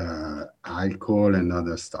 and alcohol and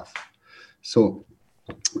other stuff. So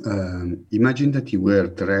imagine that you were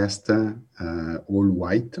dressed all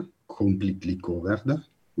white, completely covered,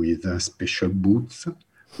 with special boots,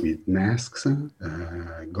 with masks,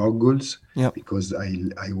 goggles, because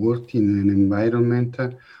I worked in an environment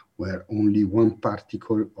where only one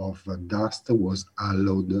particle of dust was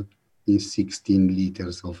allowed in 16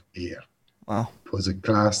 liters of air. Wow. It was a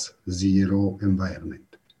class 0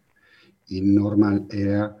 environment. In normal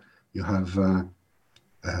air, you have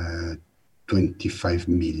 25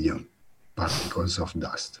 million particles of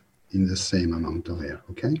dust in the same amount of air,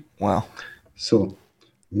 okay? Wow. So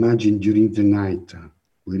imagine during the night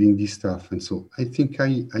wearing this stuff. And so I think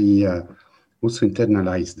I also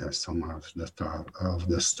internalized some of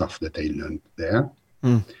the stuff that I learned there.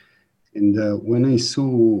 And when I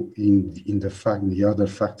saw in the other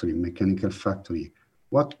factory, mechanical factory,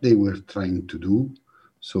 what they were trying to do,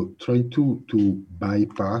 so try to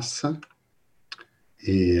bypass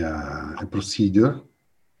a procedure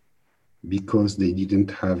because they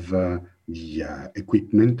didn't have the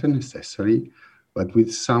equipment necessary, but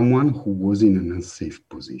with someone who was in an unsafe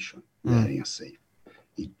position, very unsafe.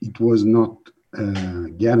 It was not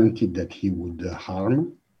guaranteed that he would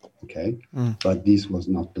harm, okay? But this was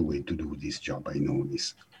not the way to do this job. I know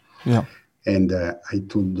this. Yeah. And I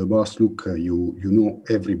told the boss, look, you know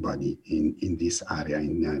everybody in this area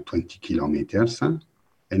in 20 kilometers,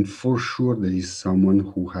 and for sure there is someone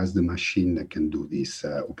who has the machine that can do this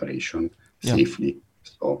operation safely.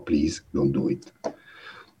 So please don't do it.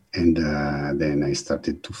 And then I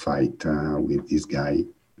started to fight with this guy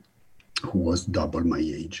who was double my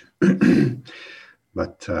age.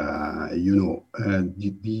 But, the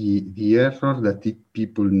error that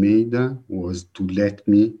people made was to let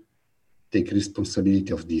me take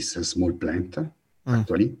responsibility of this small plant,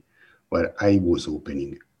 actually, where I was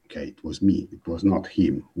opening. Okay, it was me. It was not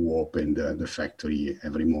him who opened the factory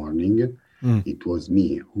every morning. It was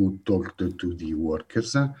me who talked to the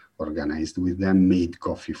workers, organized with them, made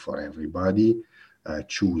coffee for everybody,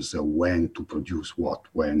 choose when to produce what,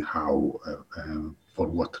 when, how, for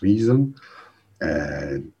what reason,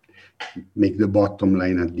 make the bottom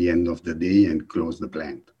line at the end of the day and close the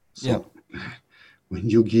plant. So when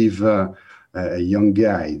you give a young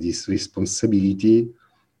guy this responsibility,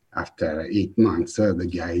 after 8 months, the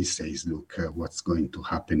guy says, look, what's going to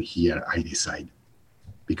happen here, I decide.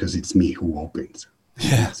 Because it's me who opens.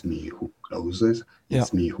 It's me who closes.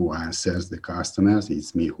 It's me who answers the customers.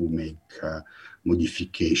 It's me who make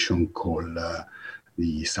modification, call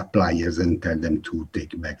the suppliers and tell them to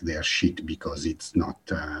take back their shit because it's not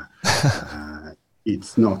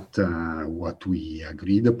what we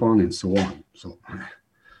agreed upon and so on. So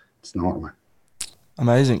it's normal.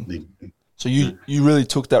 Amazing. So you really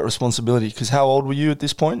took that responsibility, because how old were you at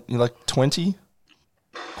this point? You're like 20?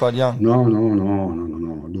 Quite young. No.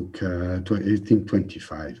 Look, I think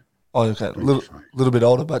 25. Oh, okay. A little bit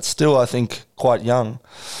older, but still, I think quite young.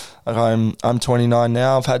 Like I'm 29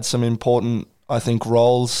 now. I've had some important, I think,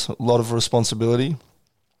 roles, a lot of responsibility,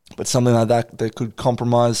 but something like that could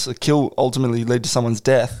compromise, kill, ultimately lead to someone's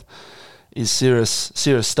death, is serious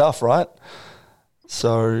stuff, right?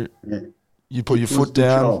 So you put your foot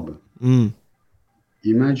down.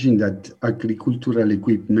 Imagine that agricultural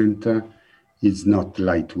equipment is not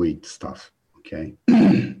lightweight stuff, okay?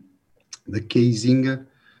 The casing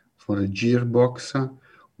for a gearbox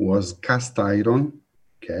was cast iron,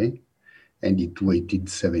 okay? And it weighed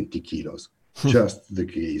 70 kilos, just the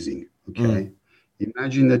casing, okay?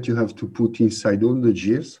 Imagine that you have to put inside all the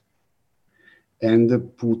gears and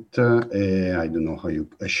put,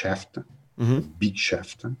 a shaft, a big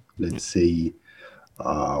shaft, let's say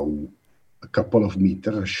a couple of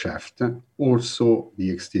meters shaft, also the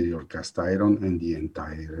exterior cast iron, and the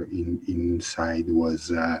entire inside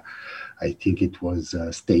was, I think it was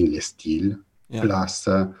stainless steel, plus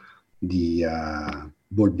the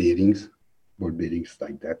ball bearings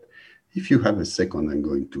like that. If you have a second, I'm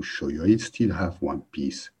going to show you. I still have one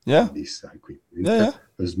piece of this equipment,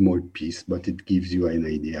 a small piece, but it gives you an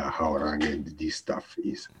idea how rugged this stuff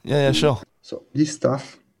is. Sure. So this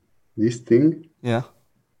thing,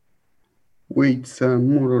 weighs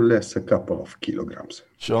more or less a couple of kilograms.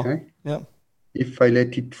 Sure. Okay? Yeah. If I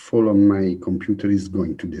let it fall on my computer, it's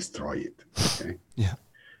going to destroy it. Okay?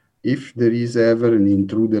 If there is ever an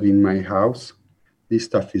intruder in my house, this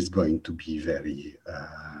stuff is going to be very,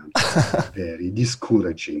 very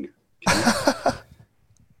discouraging. Okay?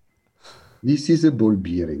 This is a ball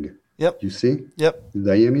bearing. Yep. You see? Yep. The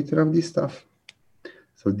diameter of this stuff.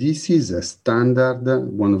 So this is a standard,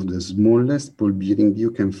 one of the smallest ball bearing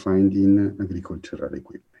you can find in agricultural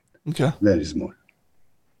equipment. Okay. Very small.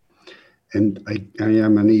 and I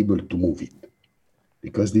am unable to move it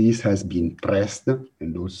because this has been pressed,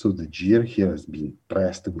 and also the gear here has been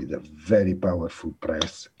pressed with a very powerful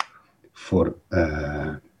press for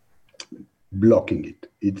blocking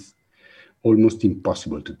it. It's almost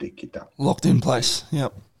impossible to take it out. Locked in place.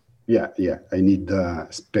 Yep. Yeah. I need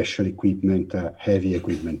special equipment, heavy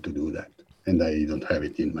equipment to do that, and I don't have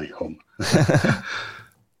it in my home.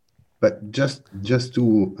 But just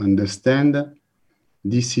to understand,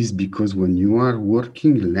 this is because when you are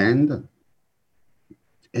working land,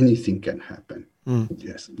 anything can happen.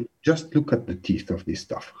 Yes, just look at the teeth of this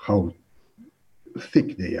stuff, how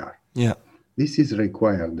thick they are. Yeah. This is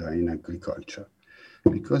required in agriculture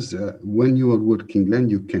because when you are working land,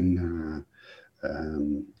 you can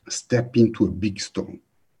step into a big stone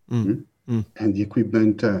and the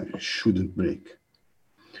equipment shouldn't break,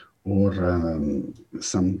 or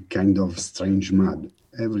some kind of strange mud.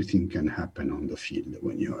 Everything can happen on the field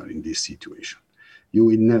when you are in this situation. You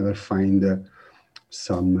will never find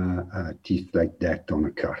some teeth like that on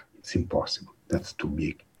a car. It's impossible. That's too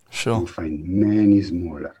big. Sure. You find many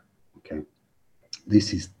smaller. Okay.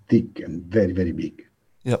 This is thick and very, very big.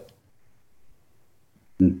 Yep.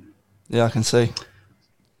 Yeah, I can see.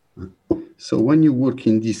 So when you work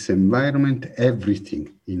in this environment,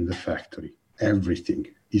 everything in the factory, everything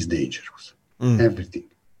is dangerous. Everything.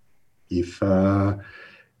 If a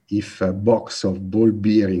box of ball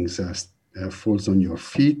bearings falls on your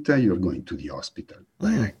feet, you're going to the hospital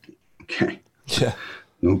directly. Okay. Yeah.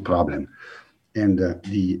 No problem. And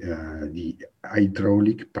the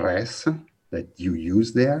hydraulic press that you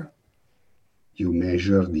use there, you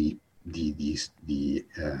measure the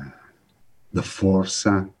force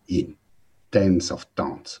in tens of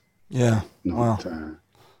tons. Yeah. Not, wow.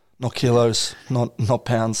 Not kilos, not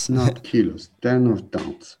pounds. Not kilos, tens of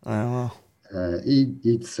tons. Oh, wow.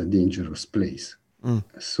 It's a dangerous place.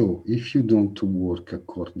 So if you don't work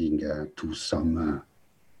according to some,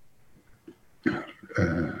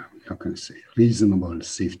 how can I say, reasonable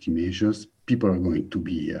safety measures, people are going to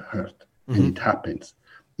be hurt. And it happens.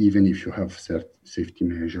 Even if you have safety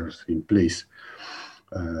measures in place.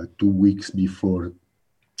 2 weeks before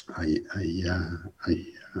I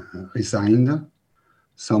resigned,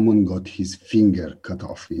 someone got his finger cut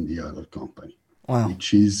off in the other company. Wow.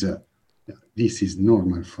 Which is, this is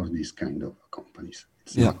normal for this kind of companies.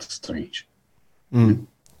 It's not strange.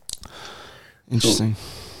 Interesting. So,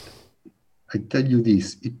 I tell you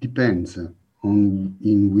this, it depends on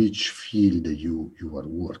in which field you are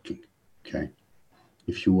working, okay?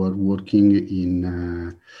 If you are working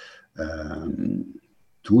in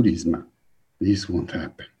tourism, this won't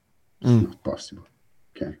happen. It's not possible,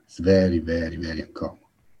 okay? It's very, very, very uncommon.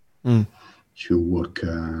 If you work,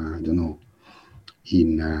 I don't know,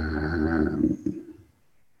 in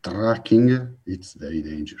trucking, it's very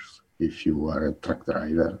dangerous. If you are a truck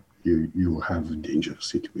driver, you have a dangerous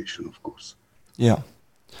situation, of course. Yeah.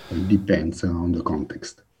 It depends on the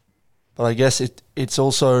context. But I guess it's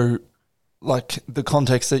also like the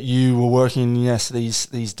context that you were working in, yes,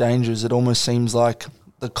 these dangers, it almost seems like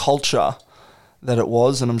the culture that it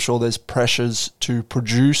was, and I'm sure there's pressures to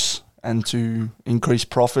produce and to increase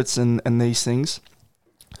profits and these things.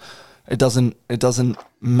 It doesn't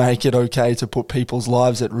make it okay to put people's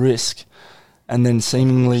lives at risk. And then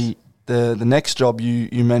seemingly the next job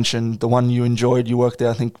you mentioned, the one you enjoyed, you worked there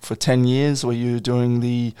I think for 10 years where you were doing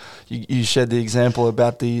you shared the example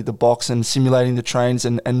about the box and simulating the trains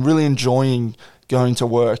and really enjoying going to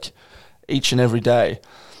work each and every day.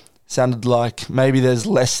 Sounded like maybe there's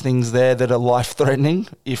less things there that are life-threatening,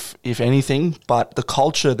 if anything, but the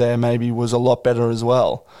culture there maybe was a lot better as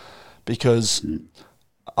well, because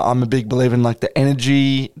I'm a big believer in like the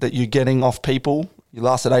energy that you're getting off people. You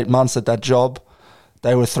lasted 8 months at that job.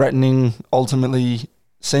 They were threatening, ultimately,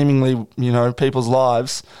 seemingly, people's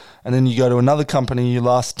lives. And then you go to another company, you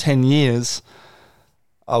last 10 years.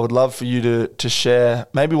 I would love for you to share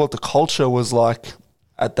maybe what the culture was like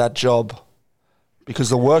at that job, because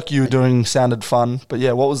the work you were doing sounded fun. But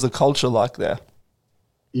yeah, what was the culture like there?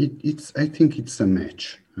 I think it's a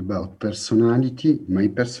match about personality, my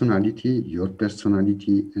personality, your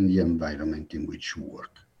personality, and the environment in which you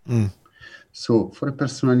work. So for a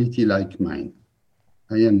personality like mine,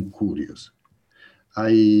 I am curious.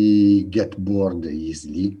 I get bored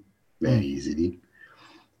easily, very easily.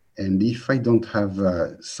 And if I don't have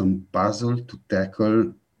some puzzle to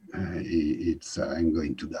tackle, I'm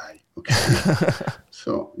going to die. Okay.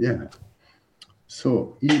 So, yeah.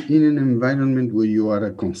 So in an environment where you are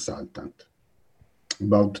a consultant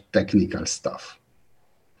about technical stuff,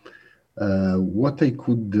 what I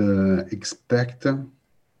could expect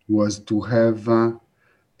was to have a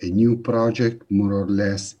new project more or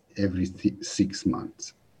less every 6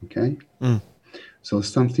 months. Okay. So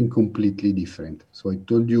something completely different. So I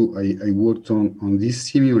told you I worked on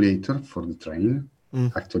this simulator for the train.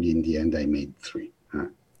 Actually, in the end, I made three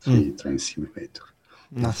train simulator.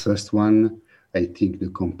 Nice. The first one, I think the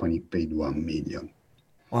company paid 1 million.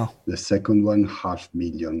 Wow. The second one,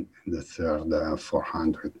 500,000. And the third,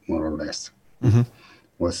 400, more or less.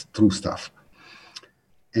 Was true stuff.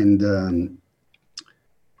 And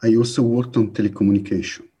I also worked on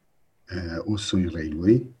telecommunication, also in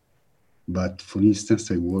railway. But for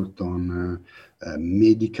instance, I worked on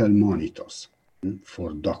medical monitors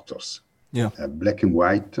for doctors. Yeah. Black and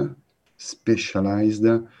white, specialized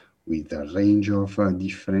with a range of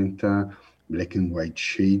different black and white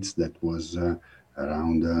shades that was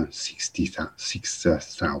around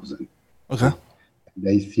 6,000. Okay.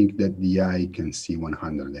 I think that the eye can see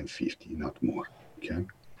 150, not more. Okay.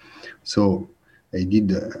 So I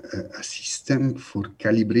did a system for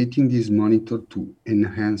calibrating this monitor to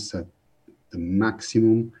enhance the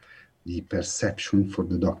maximum the perception for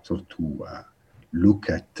the doctor to look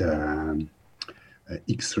at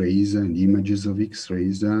X-rays and images of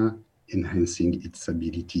X-rays, enhancing its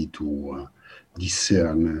ability to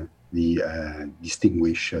discern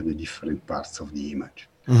distinguish the different parts of the image.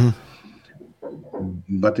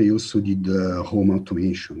 But I also did home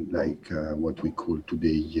automation, like what we call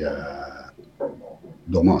today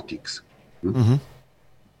domotics.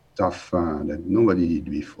 Stuff that nobody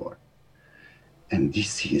did before. And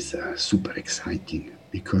this is super exciting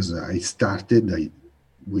because I started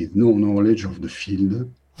with no knowledge of the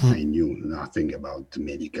field. I knew nothing about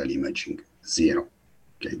medical imaging, zero,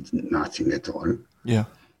 okay, nothing at all. Yeah.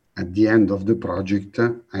 At the end of the project,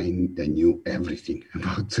 I knew everything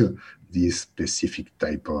about this specific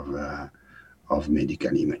type of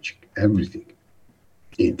medical imaging, everything.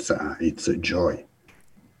 It's a joy.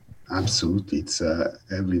 Absolutely. It's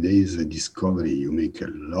every day is a discovery. You make a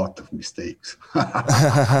lot of mistakes.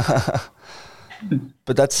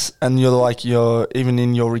 But you're even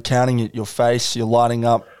in your recounting it, your face, you're lighting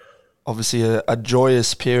up obviously a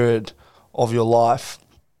joyous period of your life.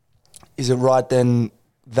 Is it right then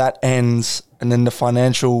that ends and then the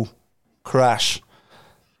financial crash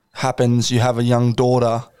happens, you have a young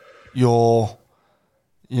daughter, you're,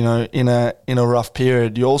 in a rough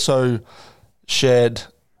period. You also shared,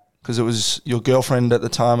 because it was your girlfriend at the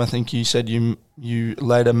time, I think you said you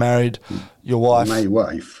later married your wife. My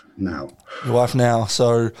wife now. Your wife now.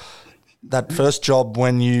 So that first job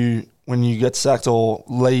when you get sacked or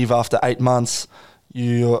leave after 8 months,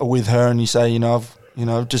 you're with her and you say,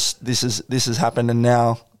 this has happened, and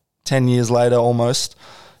now 10 years later almost,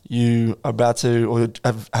 you are about to or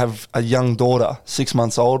have a young daughter, 6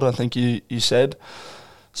 months old, I think you said.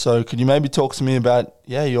 So could you maybe talk to me about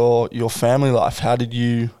your family life? How did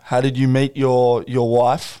you meet your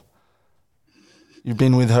wife? You've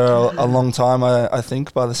been with her a long time, I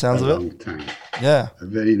think, by the sounds of it. A long time. Yeah. A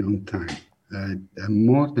very long time.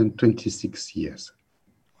 More than 26 years.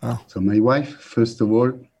 Wow. So my wife, first of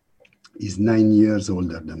all, is 9 years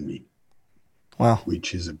older than me. Wow.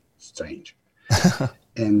 Which is strange.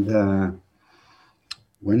 And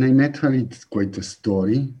when I met her, it's quite a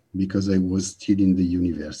story because I was still in the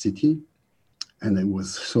university and I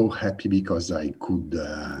was so happy because I could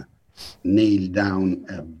nail down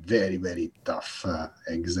a very, very tough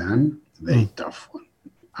exam, very tough one.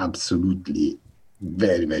 Absolutely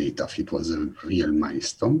very, very tough. It was a real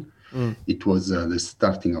milestone. It was the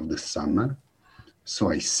starting of the summer.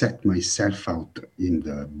 So I set myself out in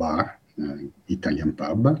the bar, Italian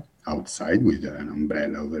pub, outside with an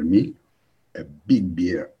umbrella over me, a big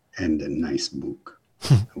beer and a nice book.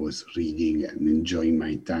 I was reading and enjoying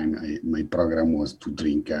my time. My program was to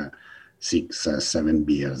drink 6, 7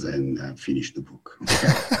 beers and finish the book.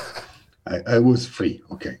 Okay. I was free.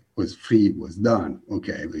 Okay. Was free, was done.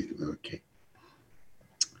 Okay. Okay.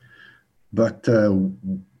 But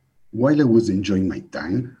while I was enjoying my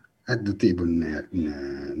time, at the table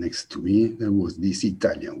next to me, there was this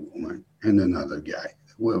Italian woman and another guy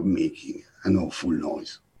who were making an awful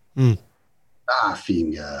noise.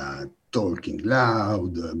 Laughing, talking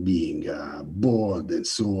loud, being bored, and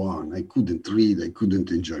so on. I couldn't read, I couldn't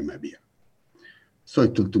enjoy my beer. So I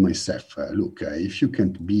thought to myself, look, if you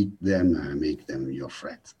can't beat them, make them your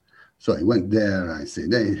friends. So I went there, I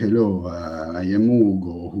said, hey, hello, I am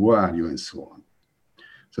Ugo, who are you, and so on.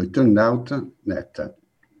 So it turned out that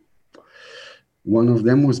one of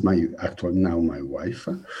them was my wife,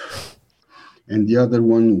 and the other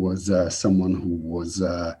one was someone who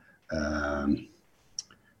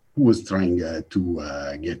was trying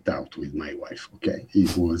to get out with my wife. Okay, he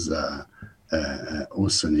was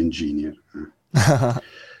also an engineer.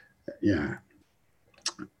 Yeah.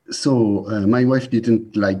 So my wife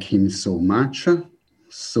didn't like him so much,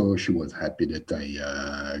 so she was happy that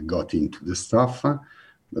I got into the stuff,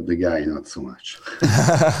 but the guy not so much.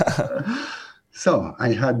 So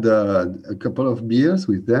I had a couple of beers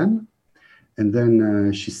with them, and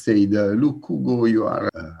then she said, "Look, Hugo, you are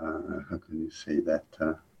how can you say that?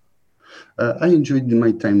 I enjoyed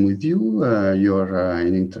my time with you. You're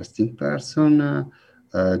an interesting person."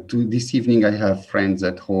 This evening, I have friends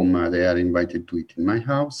at home. They are invited to eat in my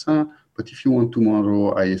house. But if you want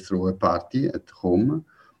tomorrow, I throw a party at home,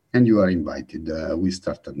 and you are invited. We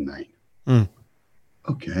start at 9. Mm.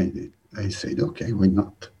 Okay, I said, okay, why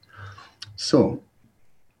not? So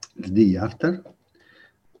the day after,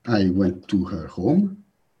 I went to her home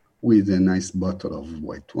with a nice bottle of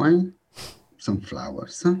white wine, some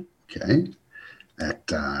flowers. Okay, at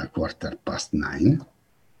 9:15.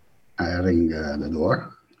 I ring the door.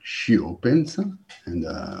 She opens, and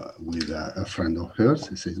with a friend of hers,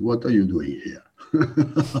 she says, "What are you doing here?"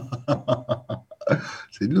 I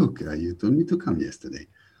said, "Look, you told me to come yesterday."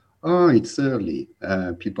 "Oh, it's early.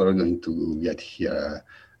 People are going to get here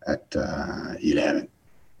at 11. I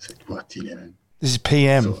said, "What, 11?" This is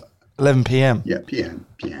PM, So, 11 PM. yeah, PM.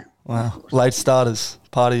 Wow. Late starters,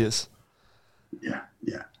 partiers.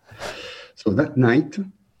 Yeah. So that night,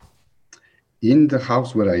 in the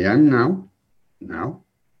house where I am now,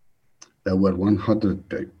 there were 100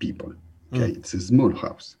 people. Okay, It's a small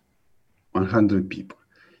house. 100 people.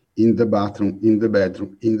 In the bathroom, in the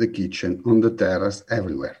bedroom, in the kitchen, on the terrace,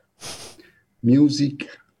 everywhere. Music,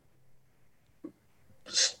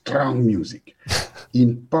 strong music.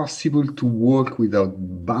 Impossible to walk without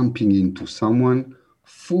bumping into someone.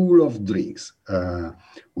 Full of drinks,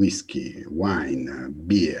 whiskey, wine,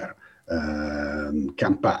 beer,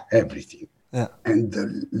 campa, everything. Yeah. And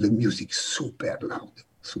the music super loud.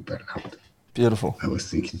 Beautiful. I was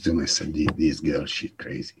thinking to myself, this girl, she's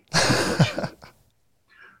crazy.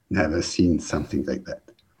 Never seen something like that.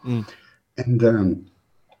 And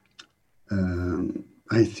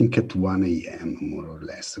I think at 1 a.m., more or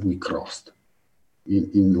less, we crossed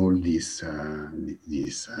in all this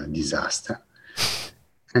disaster.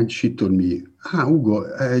 And she told me, Ugo,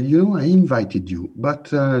 I invited you,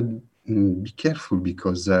 but be careful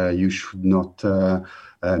because you should not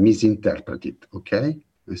misinterpret it, okay?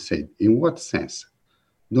 I said, in what sense?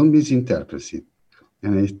 Don't misinterpret it.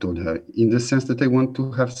 And I told her, in the sense that I want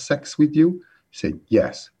to have sex with you? She said,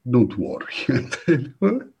 yes, don't worry.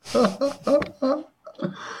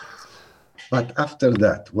 But after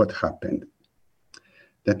that, what happened?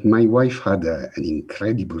 That my wife had an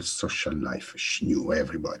incredible social life. She knew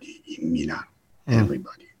everybody in Milan,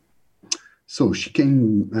 everybody. So she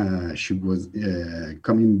was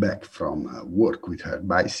coming back from work with her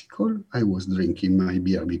bicycle. I was drinking my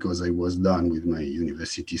beer because I was done with my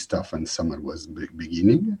university stuff and summer was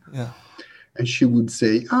beginning. Yeah. And she would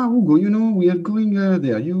say, Ugo, we are going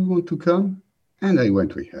there. You want to come? And I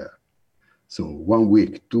went with her. So 1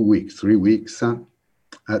 week, 2 weeks, 3 weeks.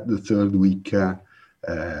 At the third week,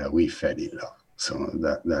 we fell in love. So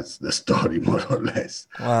that's the story, more or less.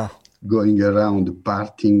 Wow. Going around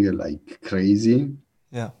partying like crazy.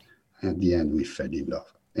 Yeah. At the end, we fell in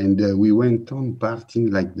love. And we went on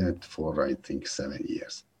partying like that for, I think, 7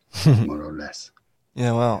 years, more or less.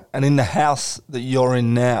 Yeah, wow. And in the house that you're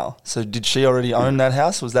in now, so did she already own that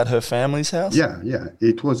house? Was that her family's house? Yeah.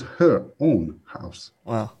 It was her own house.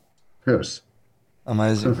 Wow. Hers.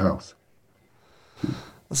 Amazing. Her house.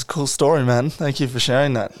 That's a cool story, man. Thank you for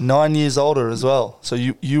sharing that. 9 years older as well. So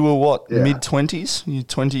you were what, mid-20s? You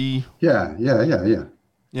 20? Yeah.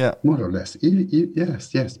 Yeah. More or less.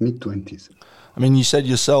 Yes, mid-20s. I mean, you said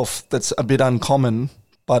yourself that's a bit uncommon,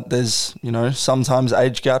 but there's, sometimes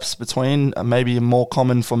age gaps between, maybe more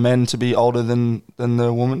common for men to be older than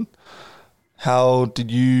the woman. How did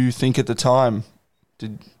you think at the time?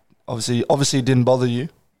 Obviously it didn't bother you?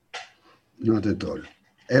 Not at all.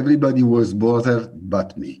 Everybody was bothered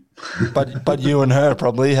but me. but you and her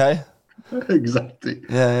probably, hey? Exactly.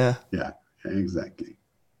 Yeah. Yeah, exactly.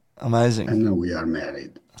 Amazing. And now we are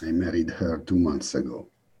married. I married her 2 months ago.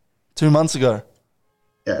 2 months ago?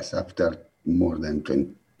 Yes, after more than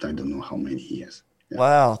 20, I don't know how many years. Yeah.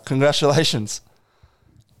 Wow, congratulations.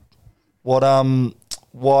 What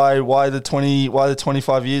why the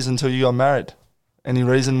 25 years until you got married? Any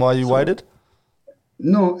reason why you waited?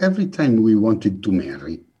 No, every time we wanted to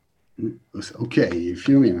marry. Okay,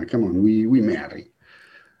 Filomena, come on, we marry.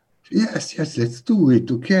 Yes, let's do it.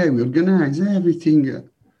 Okay, we organize everything.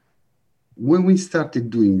 When we started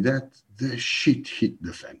doing that, the shit hit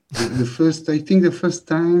the fan. I think the first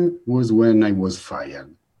time was when I was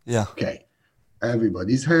fired. Yeah. Okay,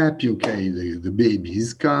 everybody's happy. Okay, the baby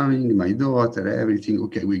is coming, my daughter, everything.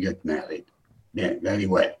 Okay, we get married. Yeah, very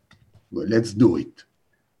well. Well, let's do it.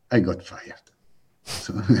 I got fired.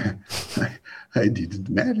 So I didn't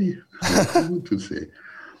marry. What I want to say.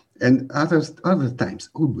 And other times,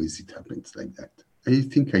 always it happens like that. I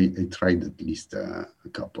think I tried at least a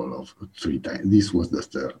couple of 3 times. This was the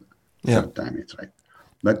third time I tried.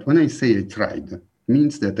 But when I say I tried, it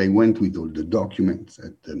means that I went with all the documents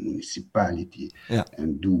at the municipality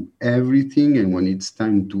and do everything. And when it's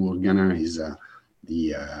time to organize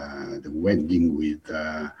the wedding with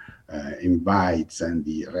invites and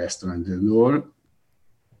the restaurant and all,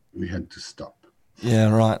 we had to stop.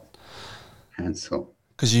 Yeah, right. And so...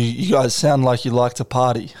 Because you guys sound like you like to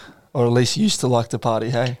party, or at least used to like to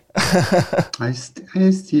party, hey? I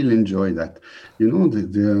still enjoy that. You know,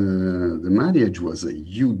 the marriage was a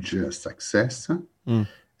huge success, and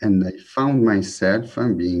I found myself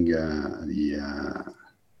being the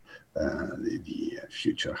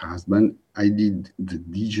future husband. I did the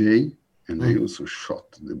DJ, and I also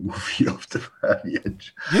shot the movie of the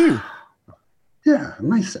marriage. You? Yeah,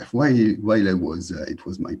 myself. While I was, it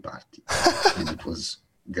was my party, and it was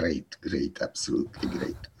great, absolutely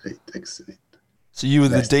great, excellent. So you were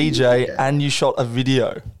the DJ and you shot a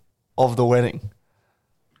video of the wedding?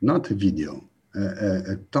 Not a video,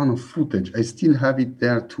 a ton of footage. I still have it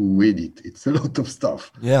there to edit. It's a lot of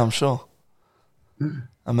stuff. Yeah, I'm sure.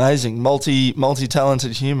 Amazing.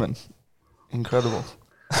 Multi-talented human. Incredible.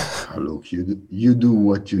 Look, you do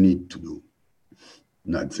what you need to do.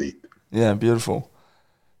 That's it. Yeah, beautiful.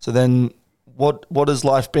 So then what has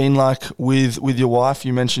life been like with your wife?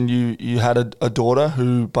 You mentioned you had a daughter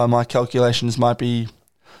who, by my calculations, might be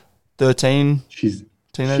 13. She's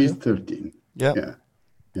 13. Yeah,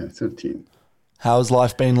 13. How's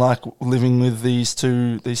life been like living with these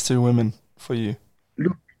two women for you?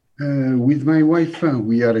 Look, with my wife,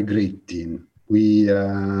 we are a great team. We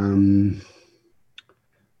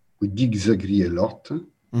disagree a lot.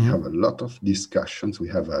 We have a lot of discussions. We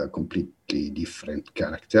have a completely different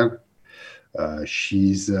character. I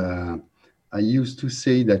used to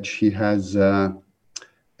say that she has a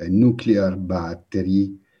nuclear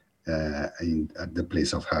battery at the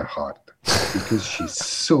place of her heart, because she's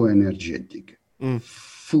so energetic,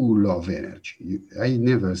 full of energy. I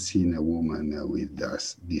never seen a woman with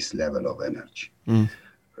this level of energy.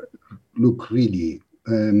 Look, really,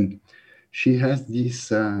 she has this,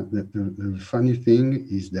 the funny thing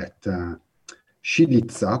is that she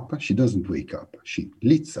lights up. She doesn't wake up. She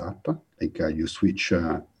lights up, like you switch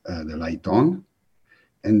the light on,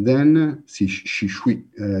 and then she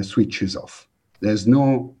switches off. There's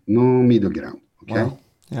no middle ground, okay? Wow.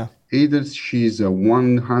 Yeah. Either she's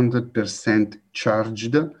 100%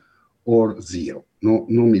 charged or zero. No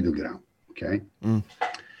middle ground, okay?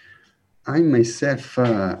 I myself,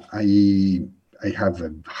 I have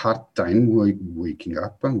a hard time waking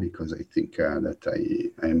up, because I think that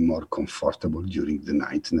I am more comfortable during the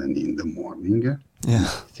night than in the morning. Yeah.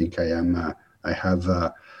 I think I have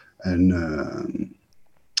an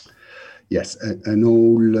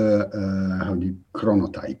old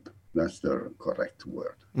chronotype. That's the correct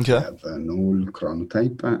word. Okay. I have an old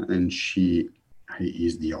chronotype, and she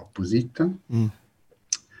is the opposite.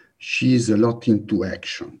 She's a lot into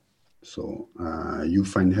action. So you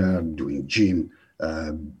find her doing gym,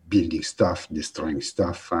 building stuff, destroying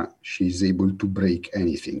stuff. She's able to break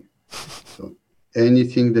anything. So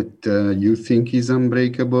anything that you think is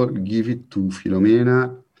unbreakable, give it to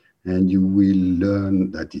Filomena, and you will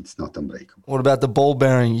learn that it's not unbreakable. What about the ball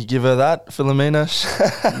bearing? You give her that, Filomena?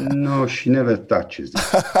 No, she never touches it.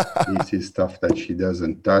 This is stuff that she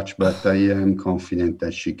doesn't touch, but I am confident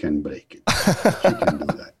that she can break it. She can do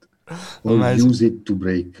that. Or Amazing. Use it to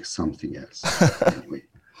break something else. Anyway.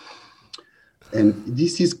 And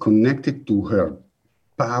this is connected to her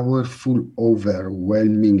powerful,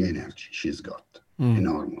 overwhelming energy she's got.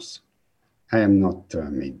 Enormous. I am not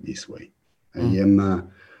made this way. I am a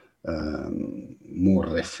more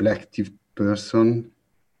reflective person.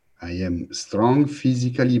 I am strong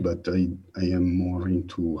physically, but I am more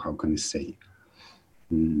into, how can I say?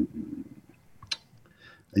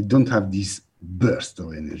 I don't have this burst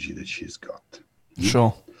of energy that she's got.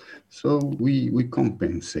 Sure. So we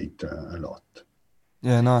compensate a lot.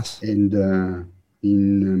 Yeah, nice. And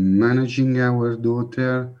in managing our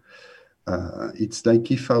daughter, it's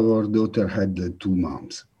like if our daughter had 2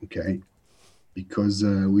 moms, okay? Because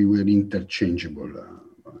we were interchangeable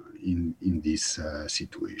in this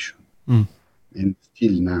situation. And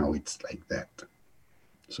still now it's like that.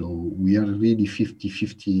 So we are really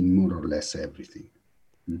 50-50 in more or less everything.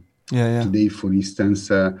 Yeah. Today, for instance,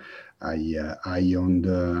 I owned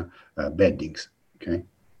beddings. Okay,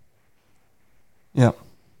 Yeah.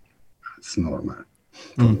 it's normal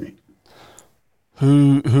for me.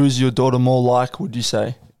 Who's your daughter more like, would you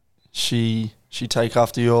say? She take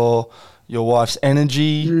after your wife's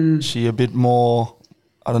energy? She a bit more,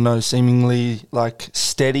 I don't know, seemingly like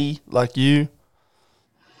steady like you?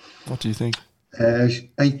 What do you think?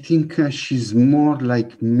 I think she's more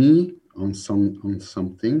like me on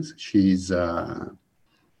some things. She's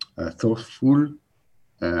thoughtful,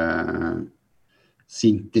 uh,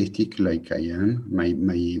 synthetic like I am. My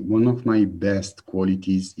one of my best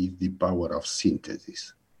qualities is the power of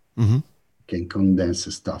synthesis. Mm-hmm. Can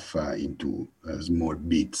condense stuff into small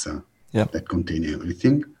bits that contain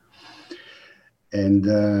everything. And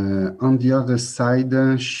on the other side,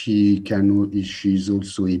 she's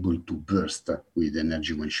also able to burst with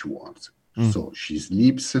energy when she wants. So she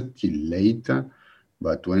sleeps till late,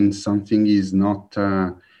 but when something is not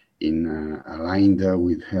aligned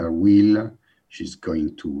with her will, she's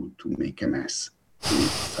going to make a mess.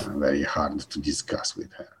 It's very hard to discuss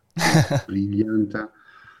with her. She's brilliant,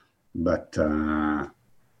 but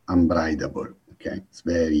unbridable. Okay, it's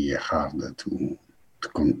very hard to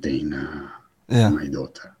contain my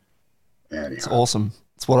daughter. It's awesome.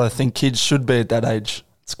 It's what I think kids should be at that age.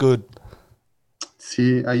 It's good.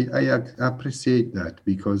 See, I appreciate that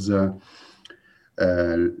because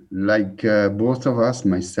both of us,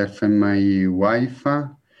 myself and my wife,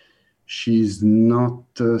 she's not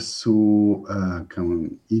so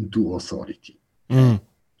into authority.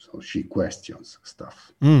 So she questions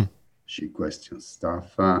stuff. She questions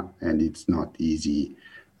stuff, and it's not easy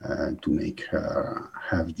to make her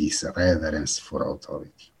have this reverence for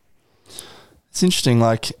authority. It's interesting.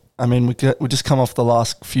 Like, I mean, we just come off the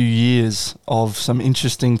last few years of some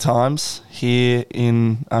interesting times here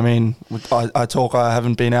in. I mean, I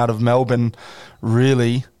haven't been out of Melbourne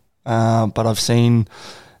really, but I've seen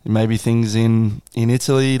maybe things in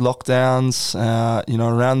Italy, lockdowns,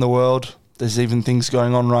 around the world. There's even things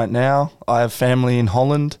going on right now. I have family in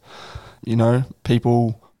Holland,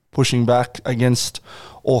 people pushing back against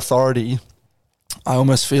authority. I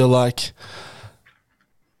almost feel like,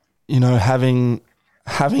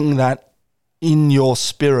 having that in your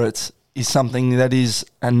spirit is something that is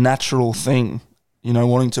a natural thing,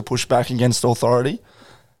 wanting to push back against authority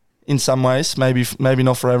in some ways, maybe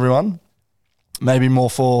not for everyone, maybe more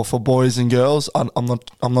for boys and girls.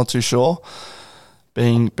 I'm not too sure,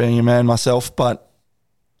 being a man myself, but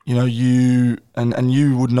you and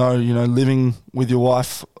you would know, living with your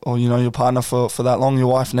wife or, your partner for that long, your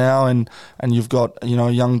wife now, and you've got, a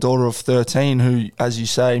young daughter of 13 who, as you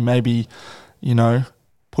say, maybe,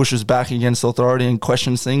 pushes back against authority and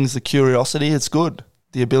questions things. The curiosity, it's good.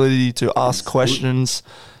 The ability to ask questions,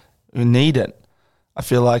 we need it. I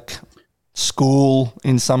feel like school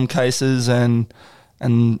in some cases and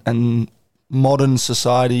modern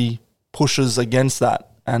society pushes against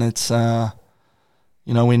that, and it's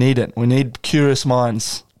we need it. We need curious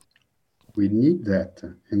minds. We need that,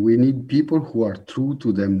 and we need people who are true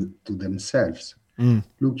to themselves.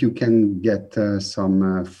 Look, you can get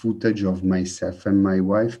some footage of myself and my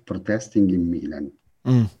wife protesting in Milan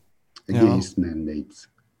against mandates.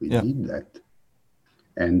 We need that,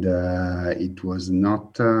 and it was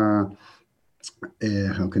not. How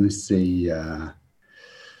can I say?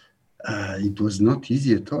 It was not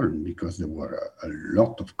easy at all because there were a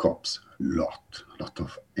lot of cops, a lot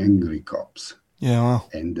of angry cops. Yeah, wow.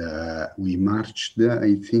 And we marched,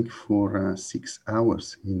 I think, for 6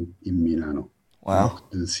 hours in Milano. Wow.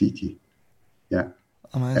 The city. Yeah.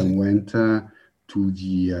 Amazing. And went to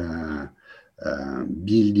the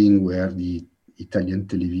building where the Italian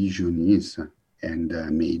television is and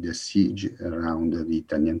made a siege around the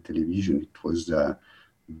Italian television. It was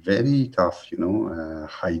very tough,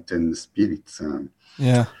 heightened spirits.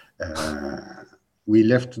 We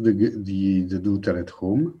left the daughter at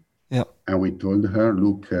home. Yeah. And we told her,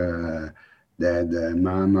 look, Dad,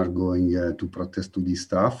 Mom are going to protest to this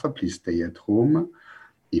stuff. Please stay at home.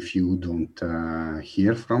 If you don't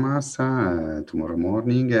hear from us tomorrow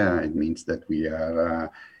morning, it means that we are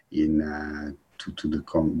with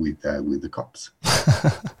the cops.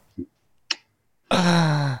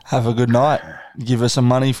 Have a good night. Give her some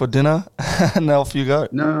money for dinner, and off you go.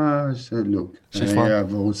 No, so look, I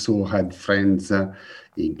have also had friends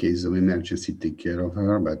in case of emergency take care of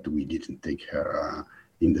her, but we didn't take her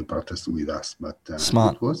in the protest with us. But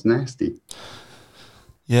Smart. It was nasty.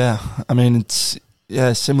 Yeah, I mean,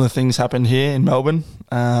 similar things happened here in Melbourne.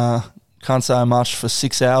 Can't say I marched for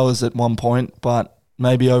 6 hours at one point, but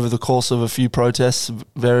maybe over the course of a few protests,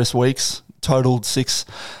 various weeks, totaled 6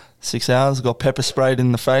 6 hours, got pepper sprayed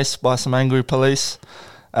in the face by some angry police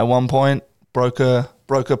at one point, broke a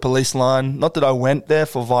police line. Not that I went there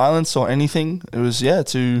for violence or anything. It was,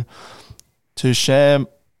 to share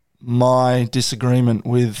my disagreement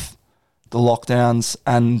with the lockdowns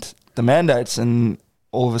and the mandates, and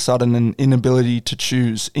all of a sudden an inability to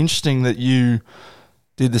choose. Interesting that you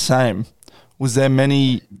did the same. Was there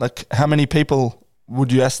how many people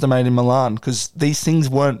would you estimate in Milan? Because these things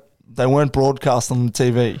weren't broadcast on the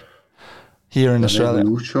TV here in Australia. The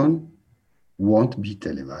revolution won't be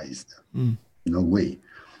televised. No way.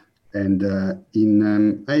 And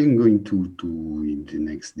I'm going to in the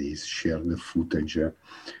next days share the footage,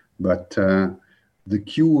 but the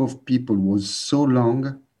queue of people was so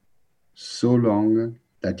long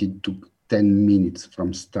that it took 10 minutes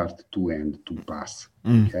from start to end to pass.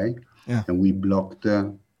 Okay, and we blocked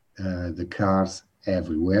the cars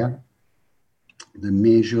everywhere. The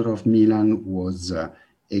mayor of Milan was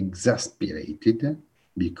exasperated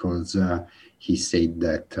because he said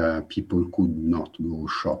that people could not go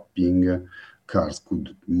shopping, cars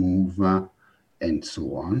could move, and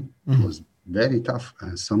so on. It was very tough,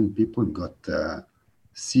 and some people got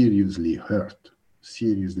seriously hurt,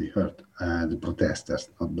 the protesters,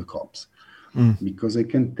 not the cops. Because I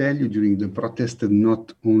can tell you, during the protest,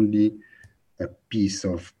 not only a piece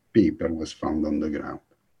of paper was found on the ground.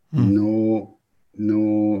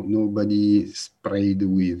 Nobody sprayed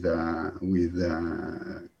with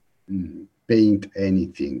paint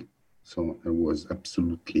anything. So there was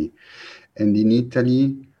absolutely. And in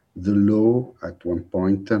Italy, the law at one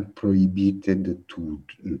point prohibited to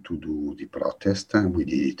do the protest, and we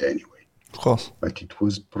did it anyway. Of course. But it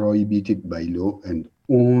was prohibited by law, and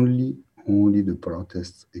only the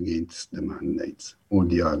protests against the mandates. All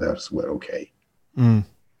the others were okay. And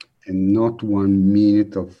not 1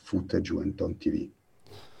 minute of footage went on TV.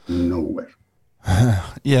 Nowhere.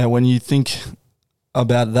 Yeah, when you think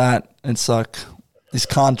about that, it's like, this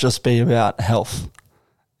can't just be about health.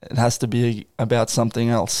 It has to be about something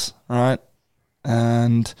else, right?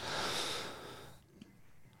 And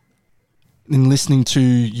in listening to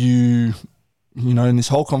you, in this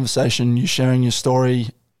whole conversation, you sharing your story,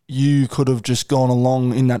 you could have just gone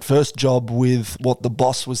along in that first job with what the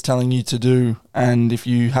boss was telling you to do. And if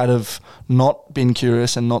you had have not been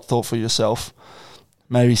curious and not thought for yourself,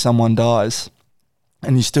 maybe someone dies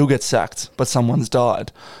and you still get sacked, but someone's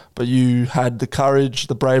died. But you had the courage,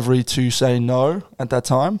 the bravery to say no at that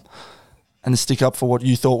time and to stick up for what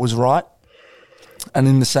you thought was right. And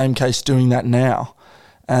in the same case, doing that now.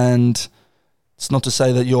 And it's not to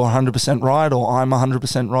say that you're 100% right or I'm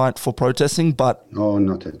 100% right for protesting, but... No,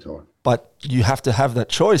 not at all. But you have to have that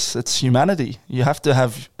choice. It's humanity. You have to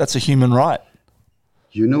have... That's a human right.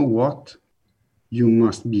 You know what? You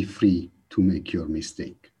must be free to make your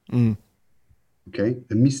mistake. Okay?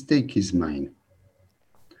 The mistake is mine.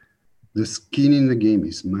 The skin in the game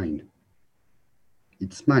is mine.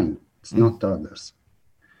 It's mine. It's not others.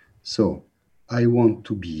 So I want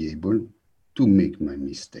to be able to make my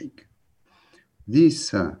mistake.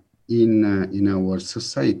 This in our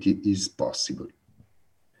society is possible.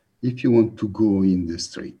 If you want to go in the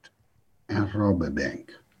street and rob a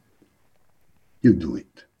bank, you do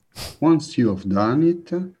it. Once you have done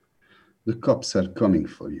it, the cops are coming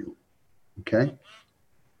for you. Okay?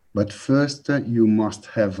 But first, you must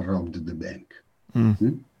have robbed the bank.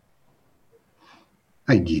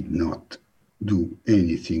 I did not do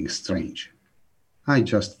anything strange. I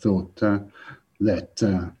just thought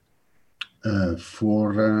that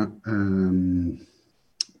for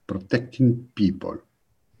protecting people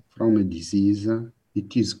from a disease,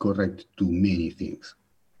 it is correct to do many things.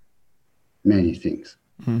 Many things.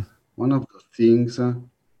 One of the things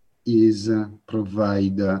is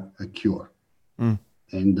provide a cure.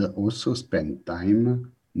 And also spend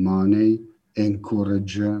time, money,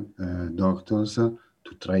 encourage doctors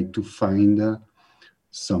to try to find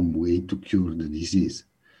some way to cure the disease.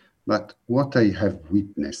 But what I have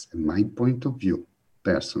witnessed, in my point of view,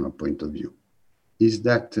 personal point of view, is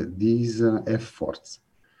that these efforts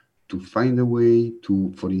to find a way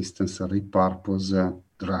to, for instance, repurpose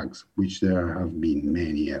drugs, which there have been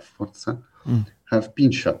many efforts, have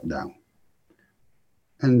been shut down.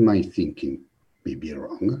 And my thinking may be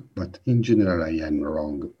wrong, but in general, I am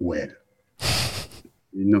wrong well.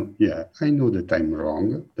 I know that I'm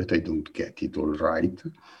wrong, that I don't get it all right,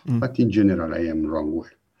 but in general, I am wrong well.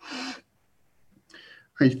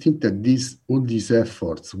 I think that all these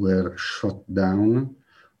efforts were shut down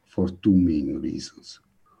for two main reasons.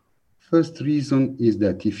 First reason is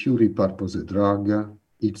that if you repurpose a drug,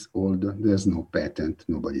 it's old, there's no patent,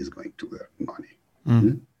 nobody's going to earn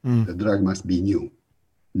money. The drug must be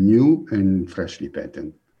new and freshly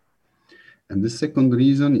patented. And the second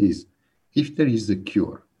reason is if there is a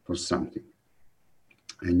cure for something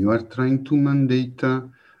and you are trying to mandate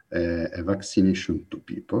a vaccination to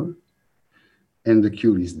people and the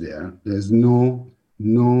cure is there, there's no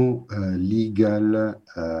legal,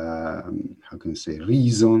 how can I say,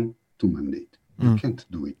 reason to mandate. You can't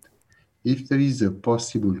do it. If there is a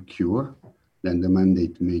possible cure, then the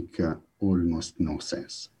mandate make almost no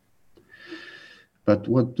sense. But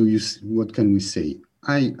what can we say?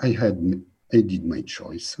 I did my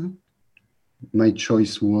choice. My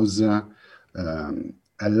choice was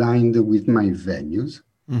aligned with my values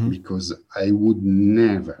because I would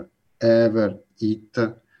never, ever eat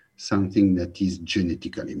something that is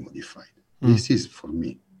genetically modified. This is, for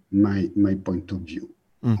me, my point of view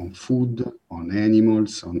on food, on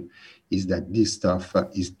animals, is that this stuff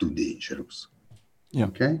is too dangerous. Yeah.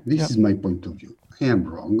 Okay? This is my point of view. I am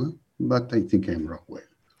wrong, but I think I am wrong well.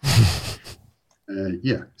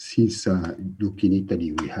 Since look, in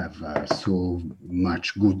Italy we have so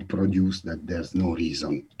much good produce that there's no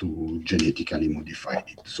reason to genetically modify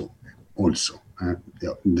it. So also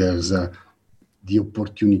there's the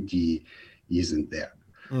opportunity isn't there.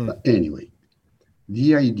 But anyway,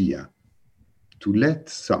 the idea to let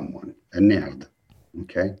someone, a nerd,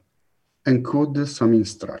 okay, encode some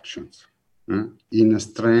instructions in a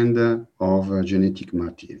strand of genetic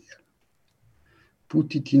material,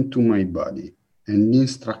 put it into my body, and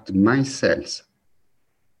instruct my cells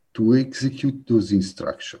to execute those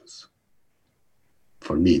instructions.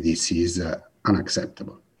 For me, this is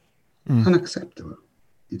unacceptable. Unacceptable.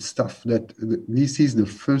 It's stuff that, this is the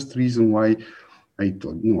first reason why I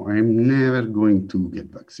thought, no, I'm never going to get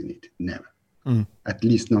vaccinated. Never. At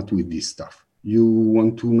least not with this stuff. You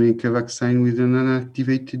want to make a vaccine with an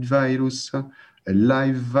inactivated virus, a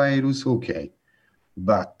live virus, okay.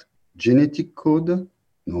 But genetic code,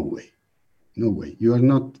 no way. No way. You are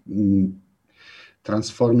not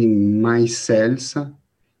transforming my cells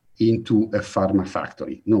into a pharma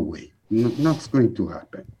factory. No way. Not going to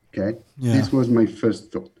happen. Okay? Yeah. This was my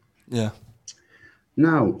first thought. Yeah.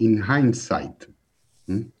 Now, in hindsight,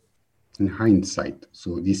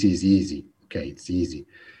 so this is easy. Okay, it's easy.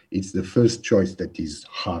 It's the first choice that is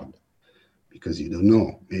hard because you don't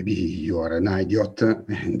know. Maybe you are an idiot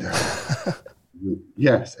and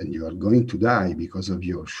yes, and you are going to die because of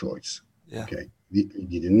your choice. Yeah. Okay, you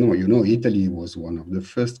didn't know. You know, Italy was one of the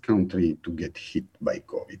first countries to get hit by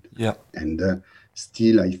COVID. Yeah. And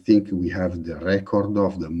still, I think we have the record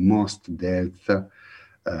of the most death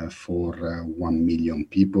for 1 million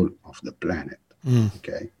people of the planet.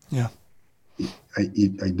 Okay. Yeah.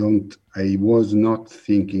 I was not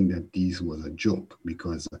thinking that this was a joke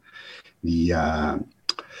because the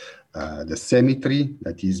cemetery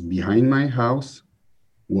that is behind my house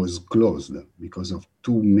was closed because of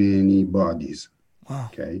too many bodies. Wow.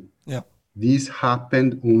 Okay. Yeah. This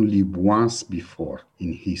happened only once before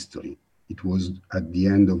in history. It was at the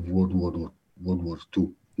end of World War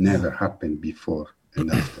II. Never happened before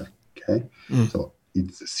and after. Okay. So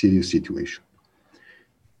it's a serious situation.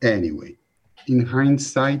 Anyway, in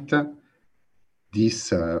hindsight,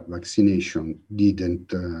 this vaccination didn't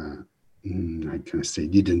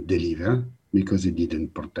deliver because it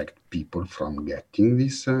didn't protect people from getting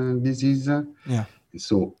this disease. Yeah.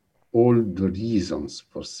 So all the reasons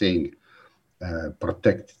for saying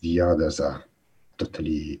protect the others are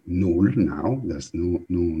totally null now. There's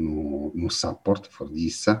no support for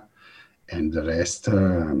this. And the rest,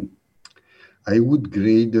 I would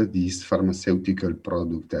grade this pharmaceutical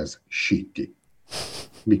product as shitty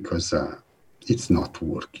because it's not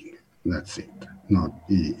working. That's it.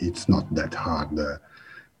 It's not that hard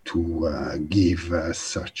to give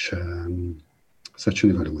such an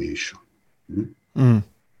evaluation.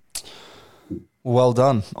 Well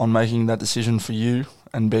done on making that decision for you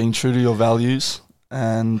and being true to your values.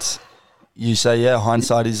 And you say, yeah,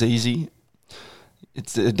 hindsight is easy.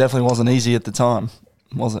 It definitely wasn't easy at the time,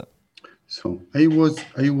 was it? So I was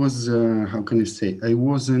how can I say? I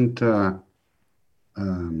wasn't.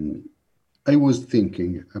 I was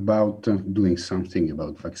thinking about doing something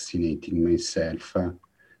about vaccinating myself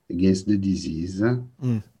against the disease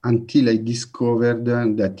until I discovered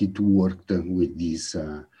that it worked with this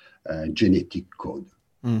genetic code.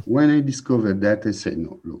 When I discovered that, I said,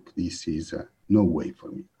 no, look, this is no way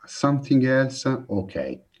for me. Something else,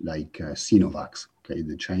 okay, like Sinovac. Okay,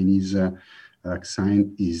 the Chinese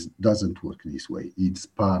vaccine doesn't work this way. It's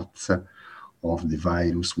parts of the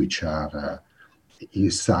virus which are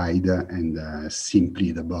inside, and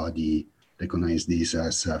simply the body recognizes this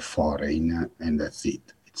as foreign, and that's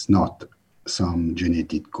it. It's not some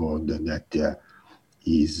genetic code that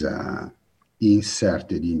is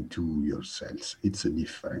inserted into your cells. It's a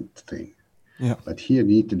different thing. Yeah. But here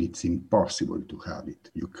in Italy, it's impossible to have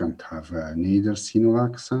it. You can't have neither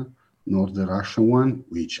Sinovac nor the Russian one,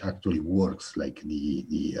 which actually works like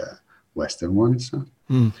the Western ones,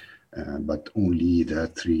 but only the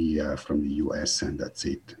 3 from the US, and that's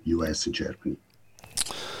it. US and Germany.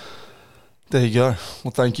 There you go.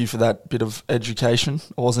 Well, thank you for that bit of education.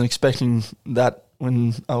 I wasn't expecting that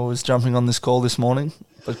when I was jumping on this call this morning,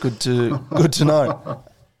 but good to know.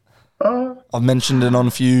 I've mentioned it on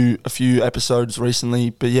a few episodes recently,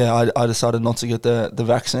 but yeah, I decided not to get the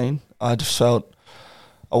vaccine. I just felt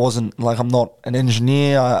I'm not an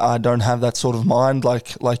engineer. I don't have that sort of mind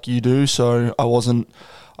like you do, so I wasn't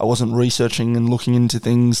researching and looking into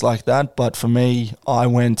things like that. But for me, I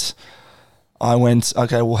went,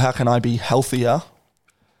 okay, well, how can I be healthier?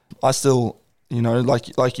 I still,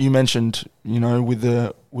 like you mentioned, with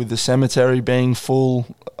the cemetery being full,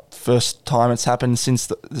 first time it's happened since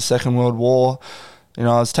the Second World War, I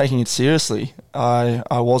was taking it seriously.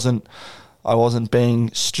 I wasn't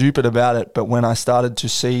being stupid about it, but when I started to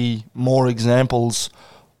see more examples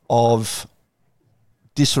of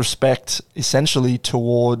disrespect, essentially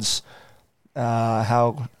towards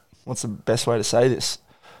what's the best way to say this?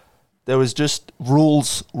 There was just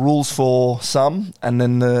rules for some, and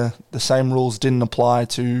then the same rules didn't apply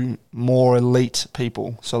to more elite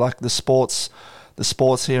people. So like the sports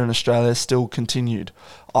here in Australia still continued.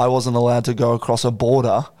 I wasn't allowed to go across a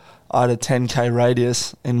border. I had a 10k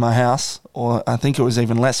radius in my house, or I think it was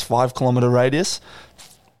even less, 5-kilometre radius.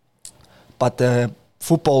 But the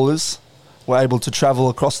footballers were able to travel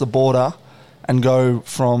across the border and go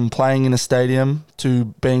from playing in a stadium to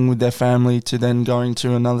being with their family to then going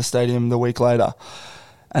to another stadium the week later.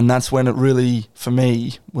 And that's when it really, for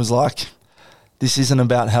me, was like, this isn't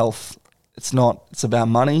about health. It's not. It's about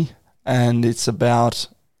money, and it's about,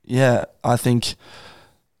 I think,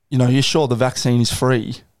 you're sure the vaccine is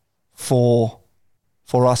free for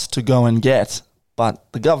us to go and get, but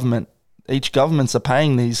each governments are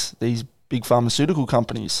paying these big pharmaceutical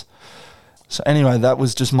companies. So anyway, that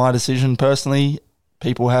was just my decision personally.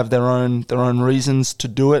 People have their own reasons to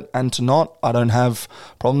do it and to not. I don't have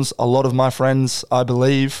problems. A lot of my friends, I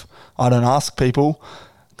believe, I don't ask people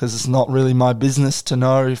because it's not really my business to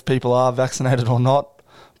know if people are vaccinated or not.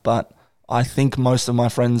 But I think most of my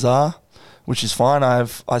friends are, which is fine. I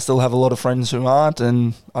still have a lot of friends who aren't,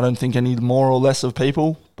 and I don't think any more or less of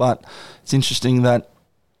people. But it's interesting that,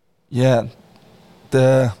 the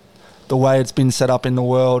way it's been set up in the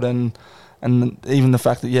world, and even the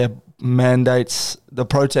fact that, mandates, the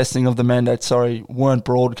protesting of the mandates, weren't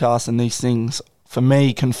broadcast, and these things, for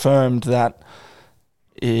me, confirmed that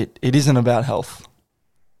it isn't about health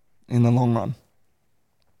in the long run.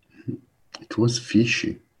 It was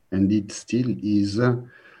fishy, and it still is.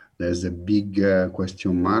 There's a big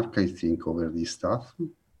question mark, I think, over this stuff.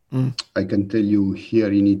 I can tell you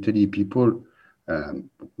here in Italy, people,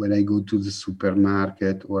 when I go to the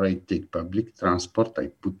supermarket or I take public transport, I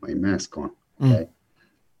put my mask on, okay?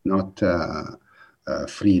 Not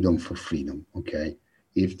freedom for freedom, okay?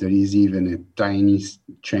 If there is even a tiny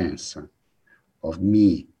chance of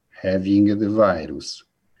me having the virus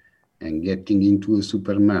and getting into a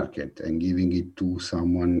supermarket and giving it to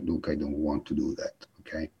someone, look, I don't want to do that,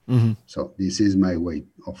 okay? So this is my way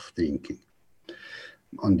of thinking.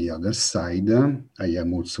 On the other side, I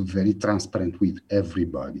am also very transparent with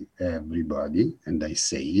everybody, and I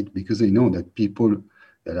say it because I know that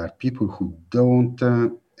there are people who don't,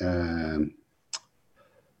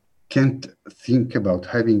 can't think about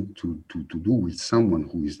having to do with someone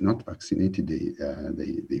who is not vaccinated.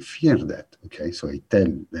 They fear that, okay? So I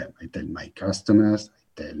tell them, I tell my customers,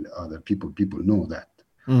 I tell other people know that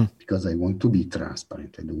because I want to be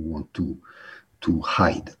transparent. I don't want to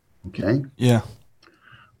hide, okay? Yeah.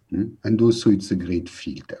 And also it's a great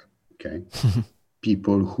filter, okay?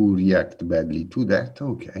 People who react badly to that,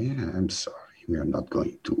 okay, I'm sorry, we are not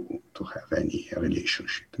going to have any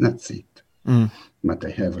relationship. That's it. But I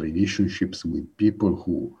have relationships with people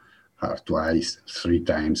who are twice, 3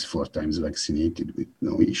 times, 4 times vaccinated with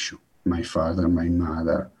no issue. My father, my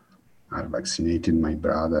mother are vaccinated, my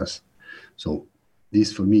brothers. So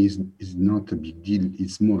this for me is not a big deal.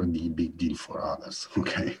 It's more a big deal for others,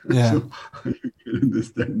 okay? Yeah. So you can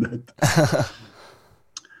understand that.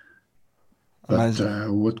 But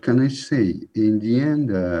what can I say? In the end,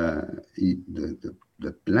 the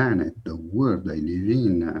planet, the world I live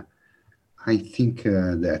in, I think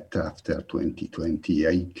that after 2020,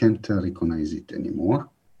 I can't recognize it anymore.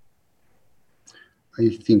 I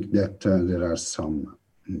think that there are some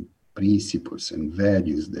principles and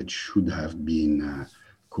values that should have been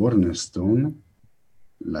cornerstone,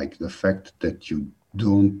 like the fact that you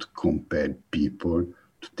don't compare people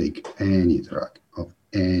to take any drug of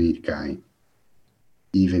any kind,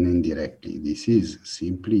 even indirectly. This is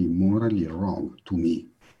simply morally wrong to me.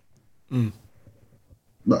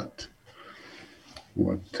 But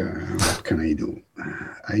what can I do?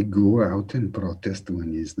 I go out and protest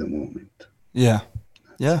when is the moment. Yeah.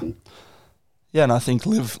 Yeah, and I think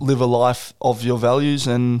live a life of your values,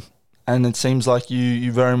 and it seems like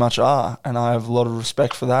you very much are, and I have a lot of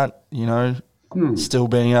respect for that. Still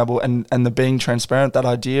being able and the being transparent, that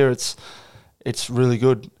idea, it's really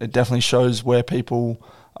good. It definitely shows where people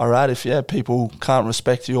are at. If people can't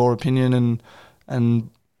respect your opinion and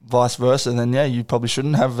vice versa, then you probably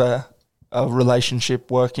shouldn't have a relationship,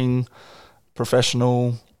 working,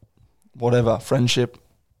 professional, whatever, friendship.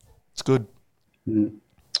 It's good.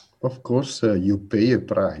 Of course, you pay a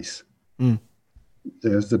price.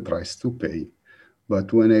 There's the price to pay.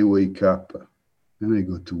 But when I wake up and I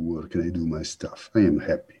go to work and I do my stuff, I am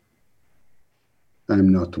happy.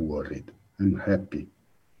 I'm not worried. I'm happy.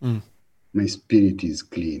 My spirit is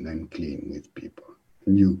clean. I'm clean with people.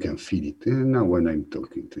 And you can feel it. And now when I'm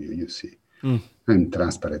talking to you, you see. I'm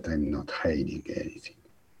transparent. I'm not hiding anything.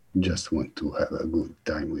 Just want to have a good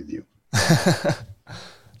time with you.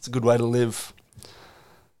 It's a good way to live.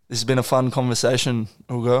 This has been a fun conversation,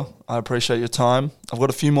 Ugo. I appreciate your time. I've got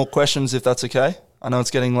a few more questions, if that's okay. I know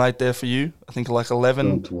it's getting late there for you. I think like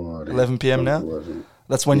 11 p.m. now. Worry.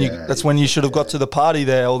 That's when you should have got to the party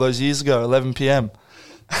there all those years ago, 11 p.m.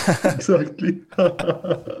 Exactly.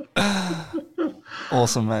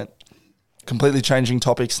 Awesome, mate. Completely changing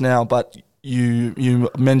topics now, but you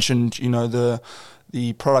mentioned,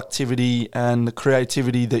 the productivity and the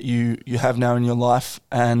creativity that you have now in your life,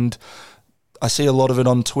 and I see a lot of it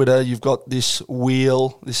on Twitter. You've got this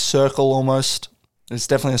wheel, this circle almost. It's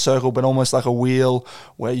definitely a circle, but almost like a wheel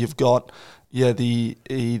where you've got, I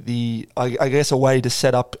guess a way to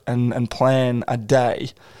set up and plan a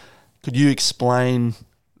day. Could you explain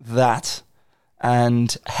that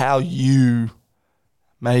and how you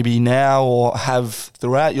maybe now or have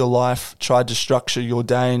throughout your life tried to structure your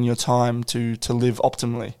day and your time to live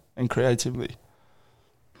optimally and creatively?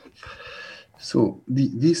 So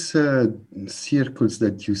these circles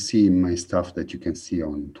that you see in my stuff that you can see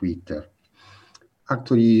on Twitter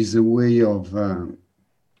actually is a way of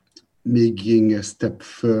making a step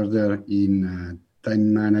further in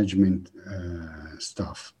time management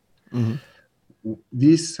stuff.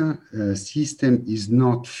 This system is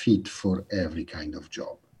not fit for every kind of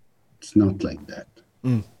job. It's not like that.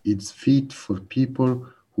 It's fit for people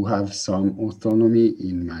who have some autonomy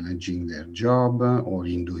in managing their job or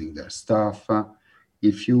in doing their stuff.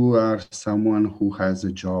 If you are someone who has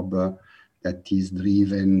a job that is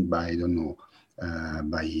driven by,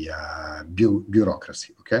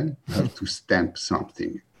 bureaucracy, okay? You have to stamp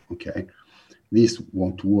something, okay? This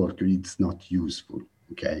won't work. It's not useful,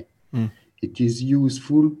 okay? It is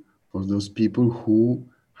useful for those people who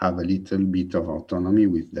have a little bit of autonomy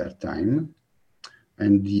with their time.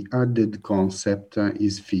 And the added concept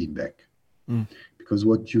is feedback. Because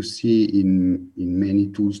what you see in many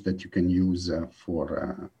tools that you can use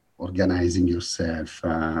for organizing yourself,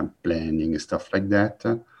 planning, stuff like that,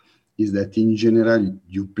 is that in general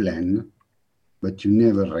you plan, but you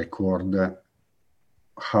never record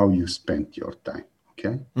how you spent your time,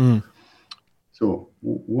 okay? So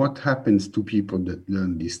what happens to people that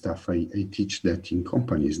learn this stuff? I teach that in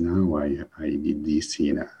companies now. I did this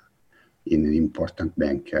in an important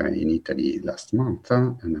bank in Italy last month,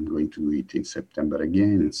 and I'm going to do it in September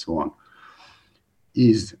again, and so on,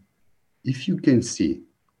 is if you can see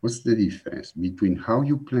what's the difference between how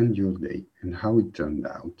you planned your day and how it turned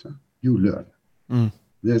out, you learn.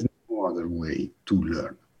 There's no other way to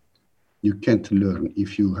learn. You can't learn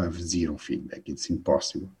if you have zero feedback. It's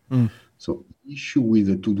impossible. So the issue with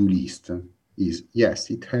the to-do list is,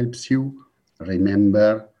 yes, it helps you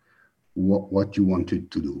remember what you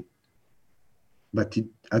wanted to do. But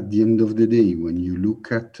at the end of the day, when you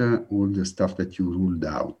look at all the stuff that you ruled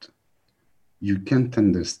out, you can't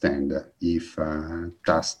understand if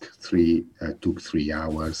task 3 took 3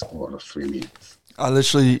 hours or 3 minutes.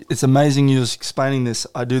 It's amazing you're explaining this.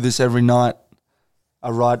 I do this every night.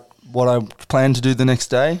 I write what I plan to do the next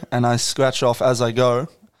day, and I scratch off as I go.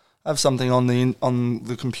 I have something on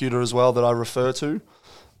the computer as well that I refer to,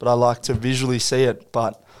 but I like to visually see it.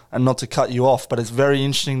 And not to cut you off, but it's very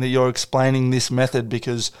interesting that you're explaining this method,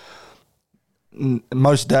 because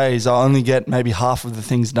most days I only get maybe half of the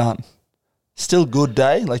things done. Still good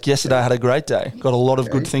day. Like yesterday I had a great day. Got a lot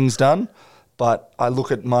of good things done, but I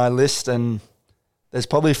look at my list and there's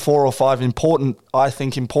probably 4 or 5 important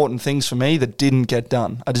things for me that didn't get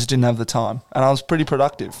done. I just didn't have the time, and I was pretty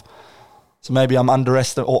productive. So maybe I'm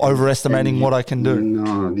overestimating what I can do.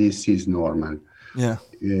 No, this is normal. Yeah.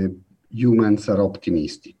 Humans are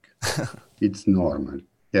optimistic. It's normal.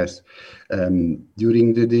 Yes.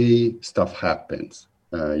 During the day, stuff happens.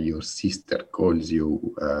 Your sister calls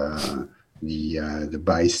you. The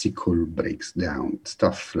bicycle breaks down.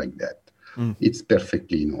 Stuff like that. It's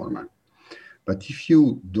perfectly normal. But if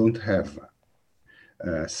you don't have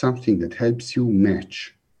something that helps you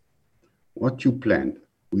match what you planned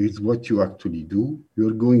with what you actually do,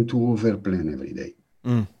 you're going to overplan every day.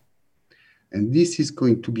 And this is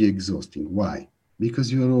going to be exhausting. Why?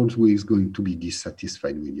 Because you're always going to be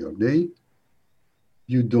dissatisfied with your day.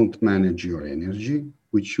 You don't manage your energy,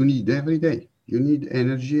 which you need every day. You need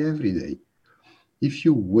energy every day. If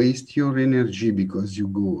you waste your energy because you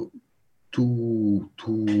go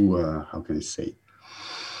how can I say?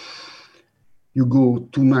 You go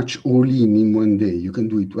too much all in one day. You can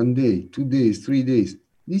do it 1 day, 2 days, 3 days.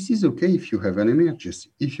 This is okay if you have an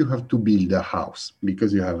emergency. If you have to build a house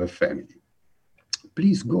because you have a family,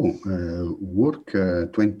 please go work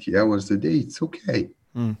 20 hours a day. It's okay.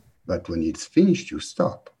 But when it's finished, you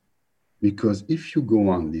stop. Because if you go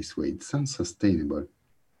on this way, it's unsustainable.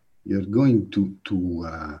 You're going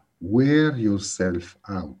to wear yourself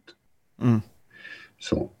out.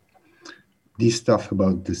 So this stuff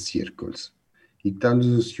about the circles, it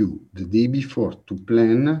tells you the day before to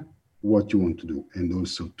plan what you want to do and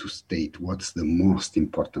also to state what's the most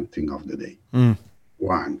important thing of the day.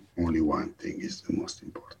 Only one thing is the most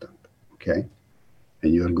important, okay?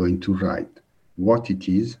 And you are going to write what it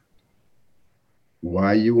is,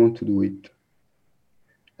 why you want to do it,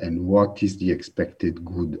 and what is the expected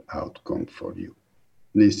good outcome for you.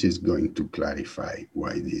 This is going to clarify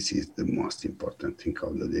why this is the most important thing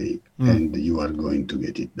of the day, and you are going to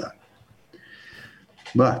get it done.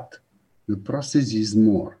 But the process is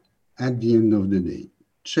more. At the end of the day,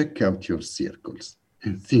 check out your circles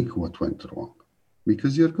and think what went wrong.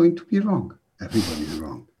 Because you're going to be wrong. Everybody is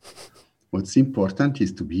wrong. What's important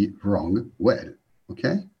is to be wrong well,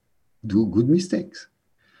 okay? Do good mistakes.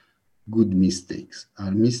 Good mistakes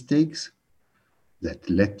are mistakes that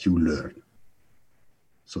let you learn.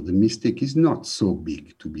 So the mistake is not so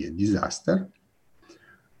big to be a disaster.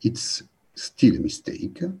 It's still a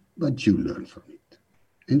mistake, but you learn from it.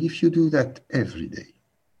 And if you do that every day,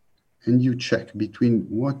 and you check between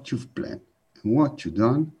what you've planned and what you've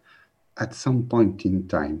done, at some point in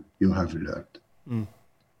time, you have learned.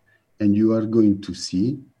 And you are going to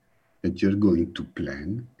see that you're going to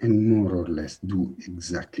plan and more or less do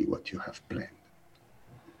exactly what you have planned,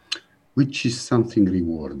 which is something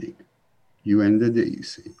rewarding. You end the day, you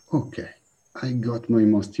say, okay, I got my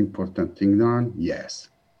most important thing done. Yes,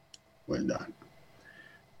 well done.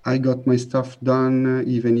 I got my stuff done,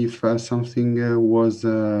 even if something was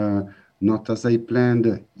not as I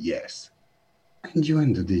planned. Yes. And you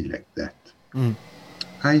end the day like that.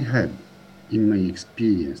 I had, in my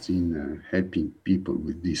experience in helping people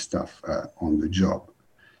with this stuff on the job,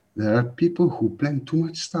 there are people who plan too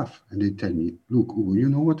much stuff. And they tell me, look, Ugo, you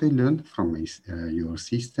know what I learned from your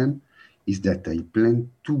system is that I plan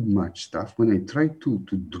too much stuff. When I try to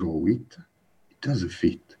draw it, it doesn't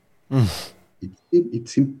fit.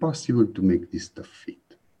 It's impossible to make this stuff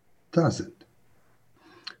fit. Doesn't.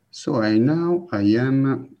 So I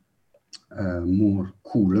am more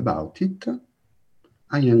cool about it.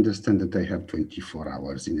 I understand that I have 24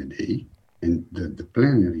 hours in a day, and the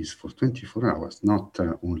planner is for 24 hours, not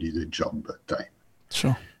only the job time.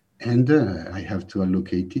 Sure. And I have to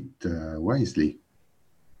allocate it wisely.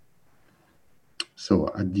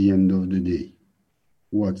 So at the end of the day,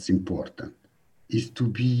 what's important is to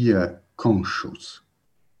be conscious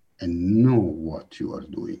and know what you are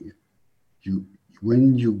doing.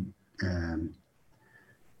 When you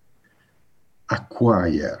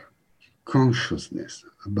acquire consciousness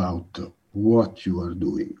about what you are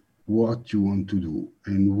doing, what you want to do,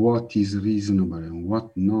 and what is reasonable and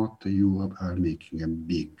what not, you are making a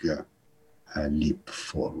big leap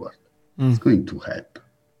forward. It's going to help.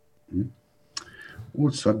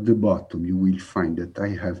 Also at the bottom, you will find that I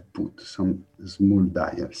have put some small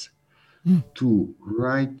dials to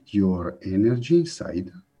write your energy inside,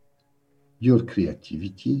 your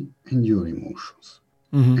creativity, and your emotions,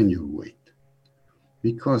 and your weight.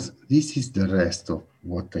 Because this is the rest of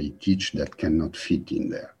what I teach that cannot fit in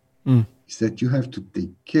there. Is that you have to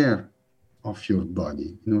take care of your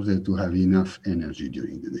body in order to have enough energy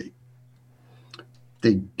during the day.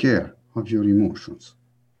 Take care of your emotions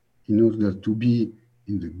in order to be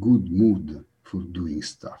in the good mood for doing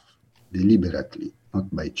stuff deliberately,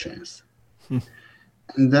 not by chance.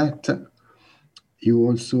 And that you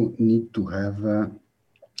also need to have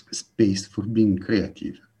space for being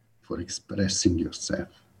creative, for expressing yourself.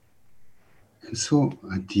 And so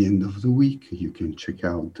at the end of the week, you can check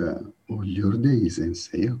out all your days and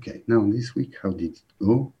say, okay, now this week, how did it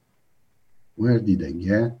go? Where did I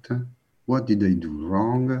get? What did I do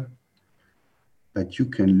wrong? But you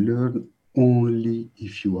can learn only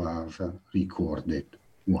if you have recorded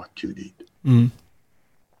what you did.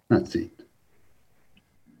 That's it.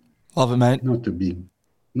 Love it, mate.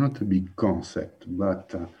 Not a big concept,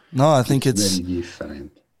 but no, I think it's very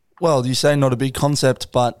different. Well, you say not a big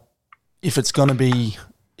concept, but if it's going to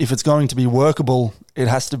be workable, it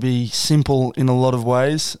has to be simple in a lot of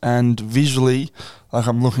ways and visually. Like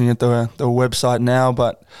I'm looking at the website now,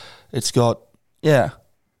 but it's got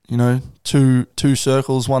two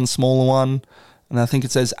circles, one smaller one, and I think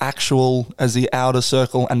it says actual as the outer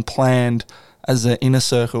circle and planned as the inner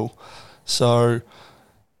circle. So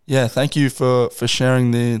yeah, thank you for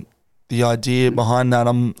sharing the idea behind that.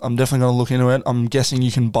 I'm definitely going to look into it. I'm guessing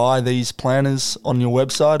you can buy these planners on your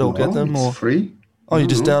website or get them, it's free. Oh, you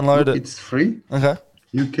just download it. It's free. Okay.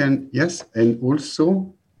 You can, yes, and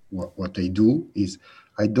also what I do is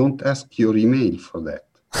I don't ask your email for that.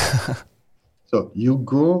 So you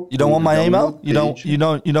go. You don't want my email? You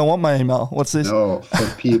don't want my email. What's this? No, for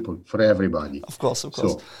people, for everybody. Of course.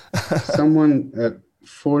 So someone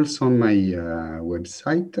falls on my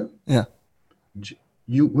website. Yeah.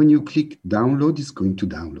 When you click download, it's going to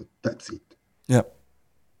download. That's it. Yeah.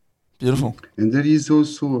 Beautiful. And there is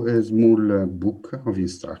also a small book of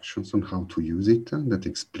instructions on how to use it that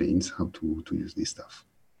explains how to use this stuff.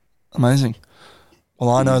 Amazing. Well,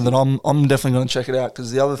 I know that I'm definitely going to check it out,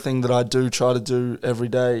 because the other thing that I do try to do every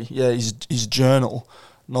day, is journal.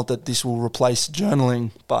 Not that this will replace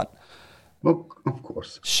journaling, but well, of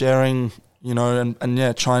course, sharing,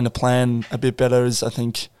 and trying to plan a bit better is, I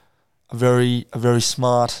think, a very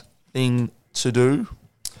smart thing to do.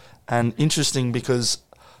 And interesting, because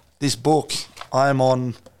this book I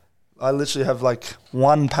literally have like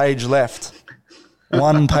 1 page left.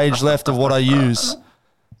 1 page left of what I use.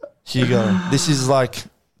 Here you go. This is like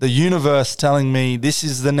the universe telling me this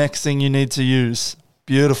is the next thing you need to use.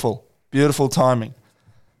 Beautiful. Beautiful timing.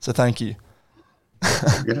 So thank you.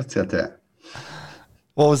 Grazie a te.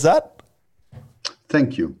 What was that?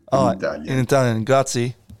 Thank you. In Italian.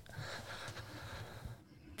 Grazie.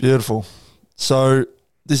 Beautiful. So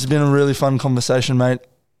this has been a really fun conversation, mate.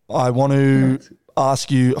 I want to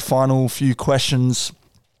ask you a final few questions.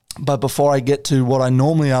 But before I get to what I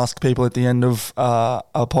normally ask people at the end of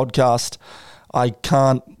a podcast, I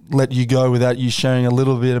can't let you go without you sharing a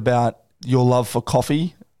little bit about your love for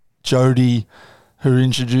coffee. Jody, who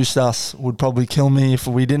introduced us, would probably kill me if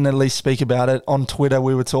we didn't at least speak about it. On Twitter,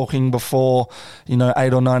 we were talking before,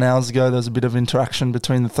 8 or 9 hours ago. There was a bit of interaction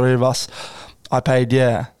between the three of us. I paid,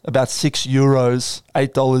 about €6,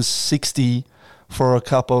 $8.60 for a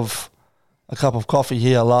cup of coffee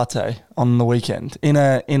here, a latte, on the weekend in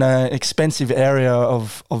a expensive area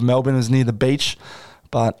of Melbourne. It was near the beach,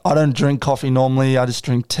 but I don't drink coffee normally. I just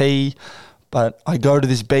drink tea. But I go to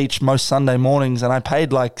this beach most Sunday mornings, and I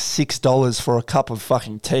paid like $6 for a cup of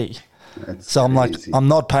fucking tea. So I'm like, I'm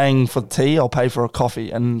not paying for tea. I'll pay for a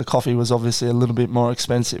coffee, and the coffee was obviously a little bit more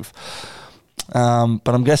expensive.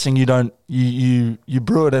 But I'm guessing you don't. You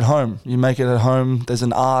brew it at home. You make it at home. There's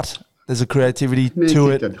an art. There's a creativity to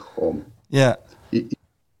it. At home. Yeah.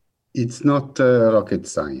 It's not rocket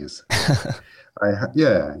science.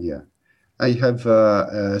 I have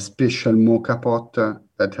a special mocha pot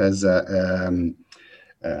that has a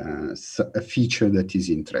feature that is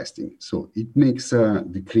interesting. So it makes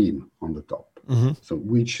the cream on the top. Mm-hmm. So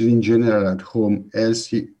which in general at home,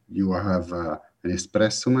 else you have an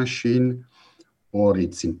espresso machine, or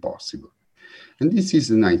it's impossible. And this is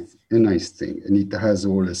a nice thing, and it has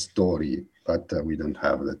all a story. But we don't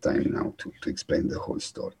have the time now to explain the whole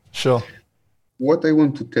story. Sure. What I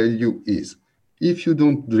want to tell you is, if you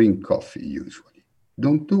don't drink coffee usually,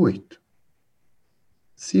 don't do it.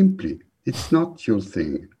 Simply, it's not your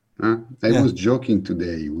thing. I was joking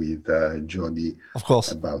today with Jody, of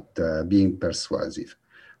course, about being persuasive.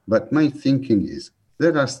 But my thinking is,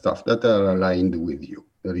 there are stuff that are aligned with you.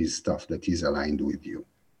 There is stuff that is aligned with you.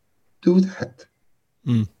 Do that.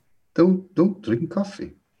 Don't drink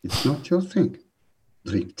coffee. It's not your thing.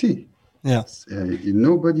 Drink tea. Yeah.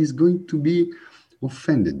 Nobody's going to be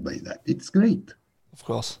offended by that. It's great. Of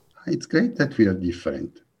course. It's great that we are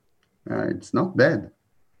different. It's not bad.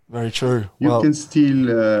 Very true. You can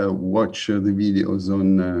still watch the videos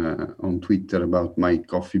on Twitter about my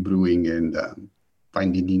coffee brewing and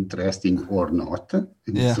find it interesting or not. And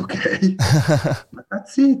it's okay. But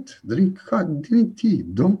that's it. Drink tea.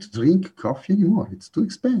 Don't drink coffee anymore. It's too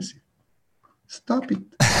expensive. Stop it.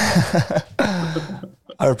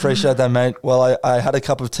 I appreciate that, mate. Well, I had a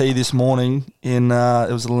cup of tea this morning in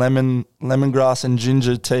it was lemongrass and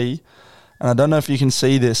ginger tea, and I don't know if you can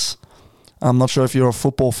see this. I'm not sure if you're a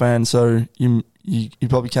football fan, so you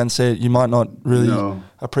probably can't see it. You might not really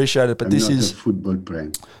appreciate it, but I'm this not is a football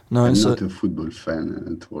fan. no, I'm so, not a football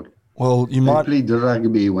fan at all. Well, you I might played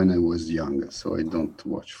rugby when I was younger, so I don't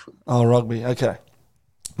watch football. Oh, rugby. Okay.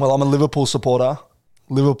 Well, I'm a Liverpool supporter.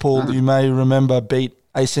 Liverpool, you may remember, beat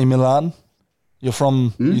AC Milan. You're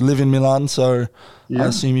from, you live in Milan, so I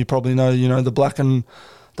assume you probably know, the black and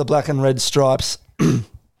red stripes.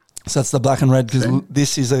 So that's the black and red because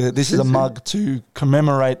this is a mug to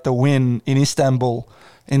commemorate the win in Istanbul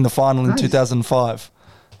in the final in 2005.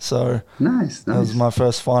 So nice. That was my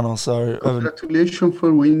first final. So congratulations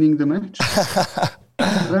for winning the match.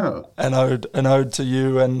 Wow. An ode to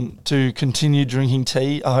you and to continue drinking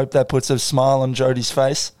tea. I hope that puts a smile on Jodie's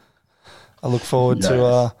face. I look forward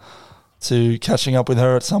to catching up with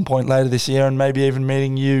her at some point later this year and maybe even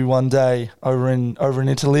meeting you one day over in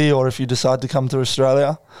Italy, or if you decide to come to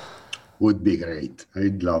Australia. Would be great.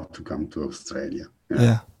 I'd love to come to Australia.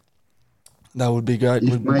 Yeah. That would be great.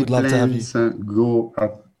 If my we'd love to have you.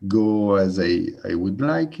 plans go as I would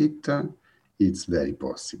like it, it's very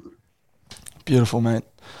possible. Beautiful, mate.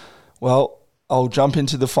 Well, I'll jump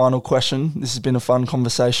into the final question. This has been a fun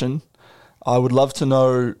conversation. I would love to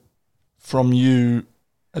know from you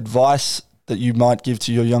advice that you might give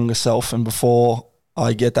to your younger self. And before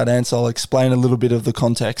I get that answer, I'll explain a little bit of the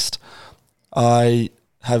context. I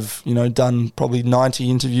have, done probably 90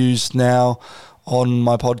 interviews now on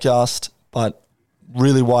my podcast, but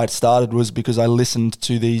really why it started was because I listened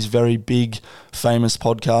to these very big, famous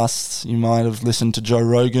podcasts. You might have listened to Joe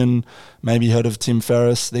Rogan, maybe heard of Tim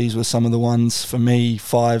Ferriss. These were some of the ones for me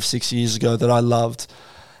 5-6 years ago that I loved.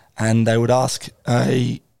 And they would ask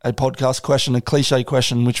a podcast question, a cliche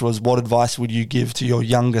question, which was, what advice would you give to your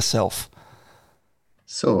younger self?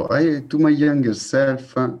 So to my younger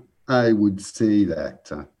self, I would say that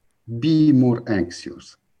be more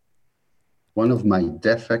anxious. One of my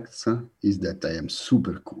defects is that I am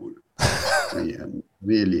super cool. I am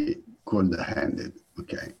really cold-handed,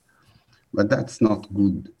 okay? But that's not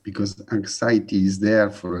good because anxiety is there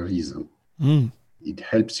for a reason. It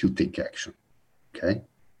helps you take action, okay?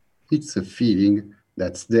 It's a feeling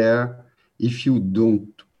that's there. If you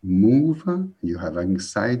don't move, you have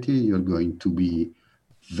anxiety, you're going to be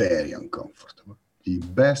very uncomfortable. The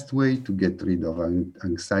best way to get rid of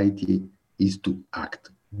anxiety is to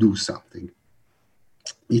act, do something.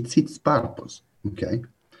 It's its purpose, okay?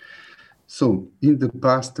 So in the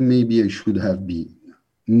past, maybe I should have been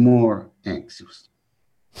more anxious.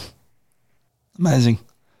 Amazing.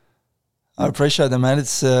 I appreciate that, man.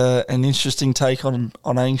 It's an interesting take on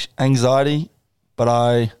anxiety, but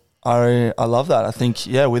I love that. I think,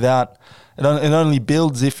 without it only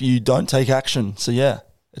builds if you don't take action. So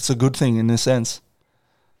it's a good thing in a sense.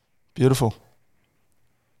 Beautiful.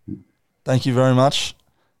 Thank you very much.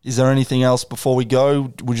 Is there anything else before we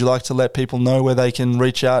go? Would you like to let people know where they can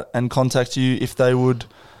reach out and contact you if they would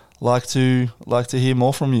like to hear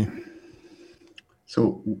more from you?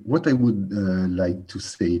 So what I would like to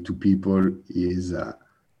say to people is,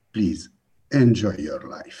 please enjoy your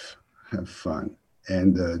life, have fun,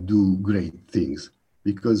 and do great things,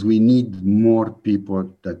 because we need more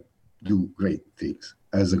people that do great things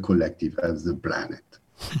as a collective, as the planet.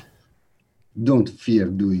 Don't fear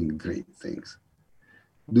doing great things.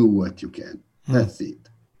 Do what you can. That's it.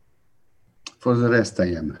 For the rest,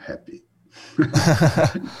 I am happy.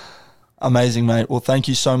 Amazing, mate. Well, thank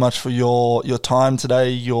you so much for your time today,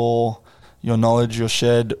 your knowledge, your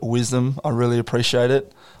shared wisdom. I really appreciate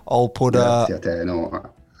it. I'll put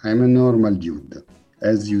No, I'm a normal dude.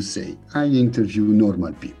 As you say, I interview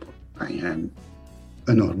normal people. I am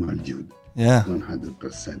a normal dude. Yeah.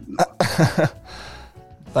 100% normal.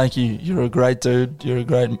 Thank you. You're a great dude. You're a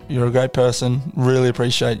great person. Really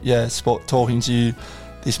appreciate talking to you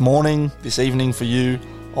this evening for you.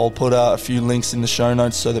 I'll put a few links in the show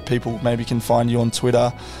notes so that people maybe can find you on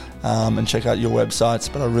Twitter and check out your websites.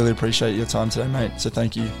 But I really appreciate your time today, mate. So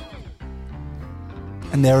thank you.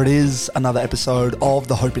 And there it is, another episode of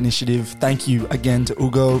The Hope Initiative. Thank you again to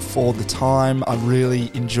Ugo for the time. I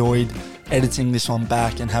really enjoyed editing this one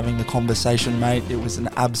back and having the conversation, mate. It was an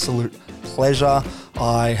absolute pleasure.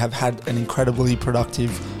 I have had an incredibly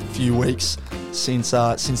productive few weeks since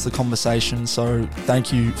the conversation, so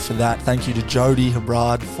thank you for that. Thank you to Jodie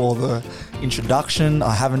Hebrard for the introduction.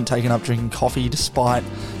 I haven't taken up drinking coffee despite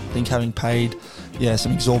I think having paid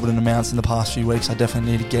some exorbitant amounts in the past few weeks. I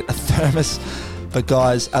definitely need to get a thermos But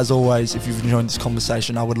guys, as always, if you've enjoyed this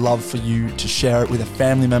conversation, I would love for you to share it with a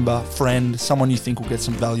family member, friend, someone you think will get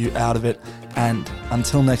some value out of it. And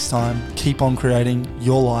until next time, keep on creating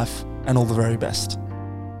your life, and all the very best.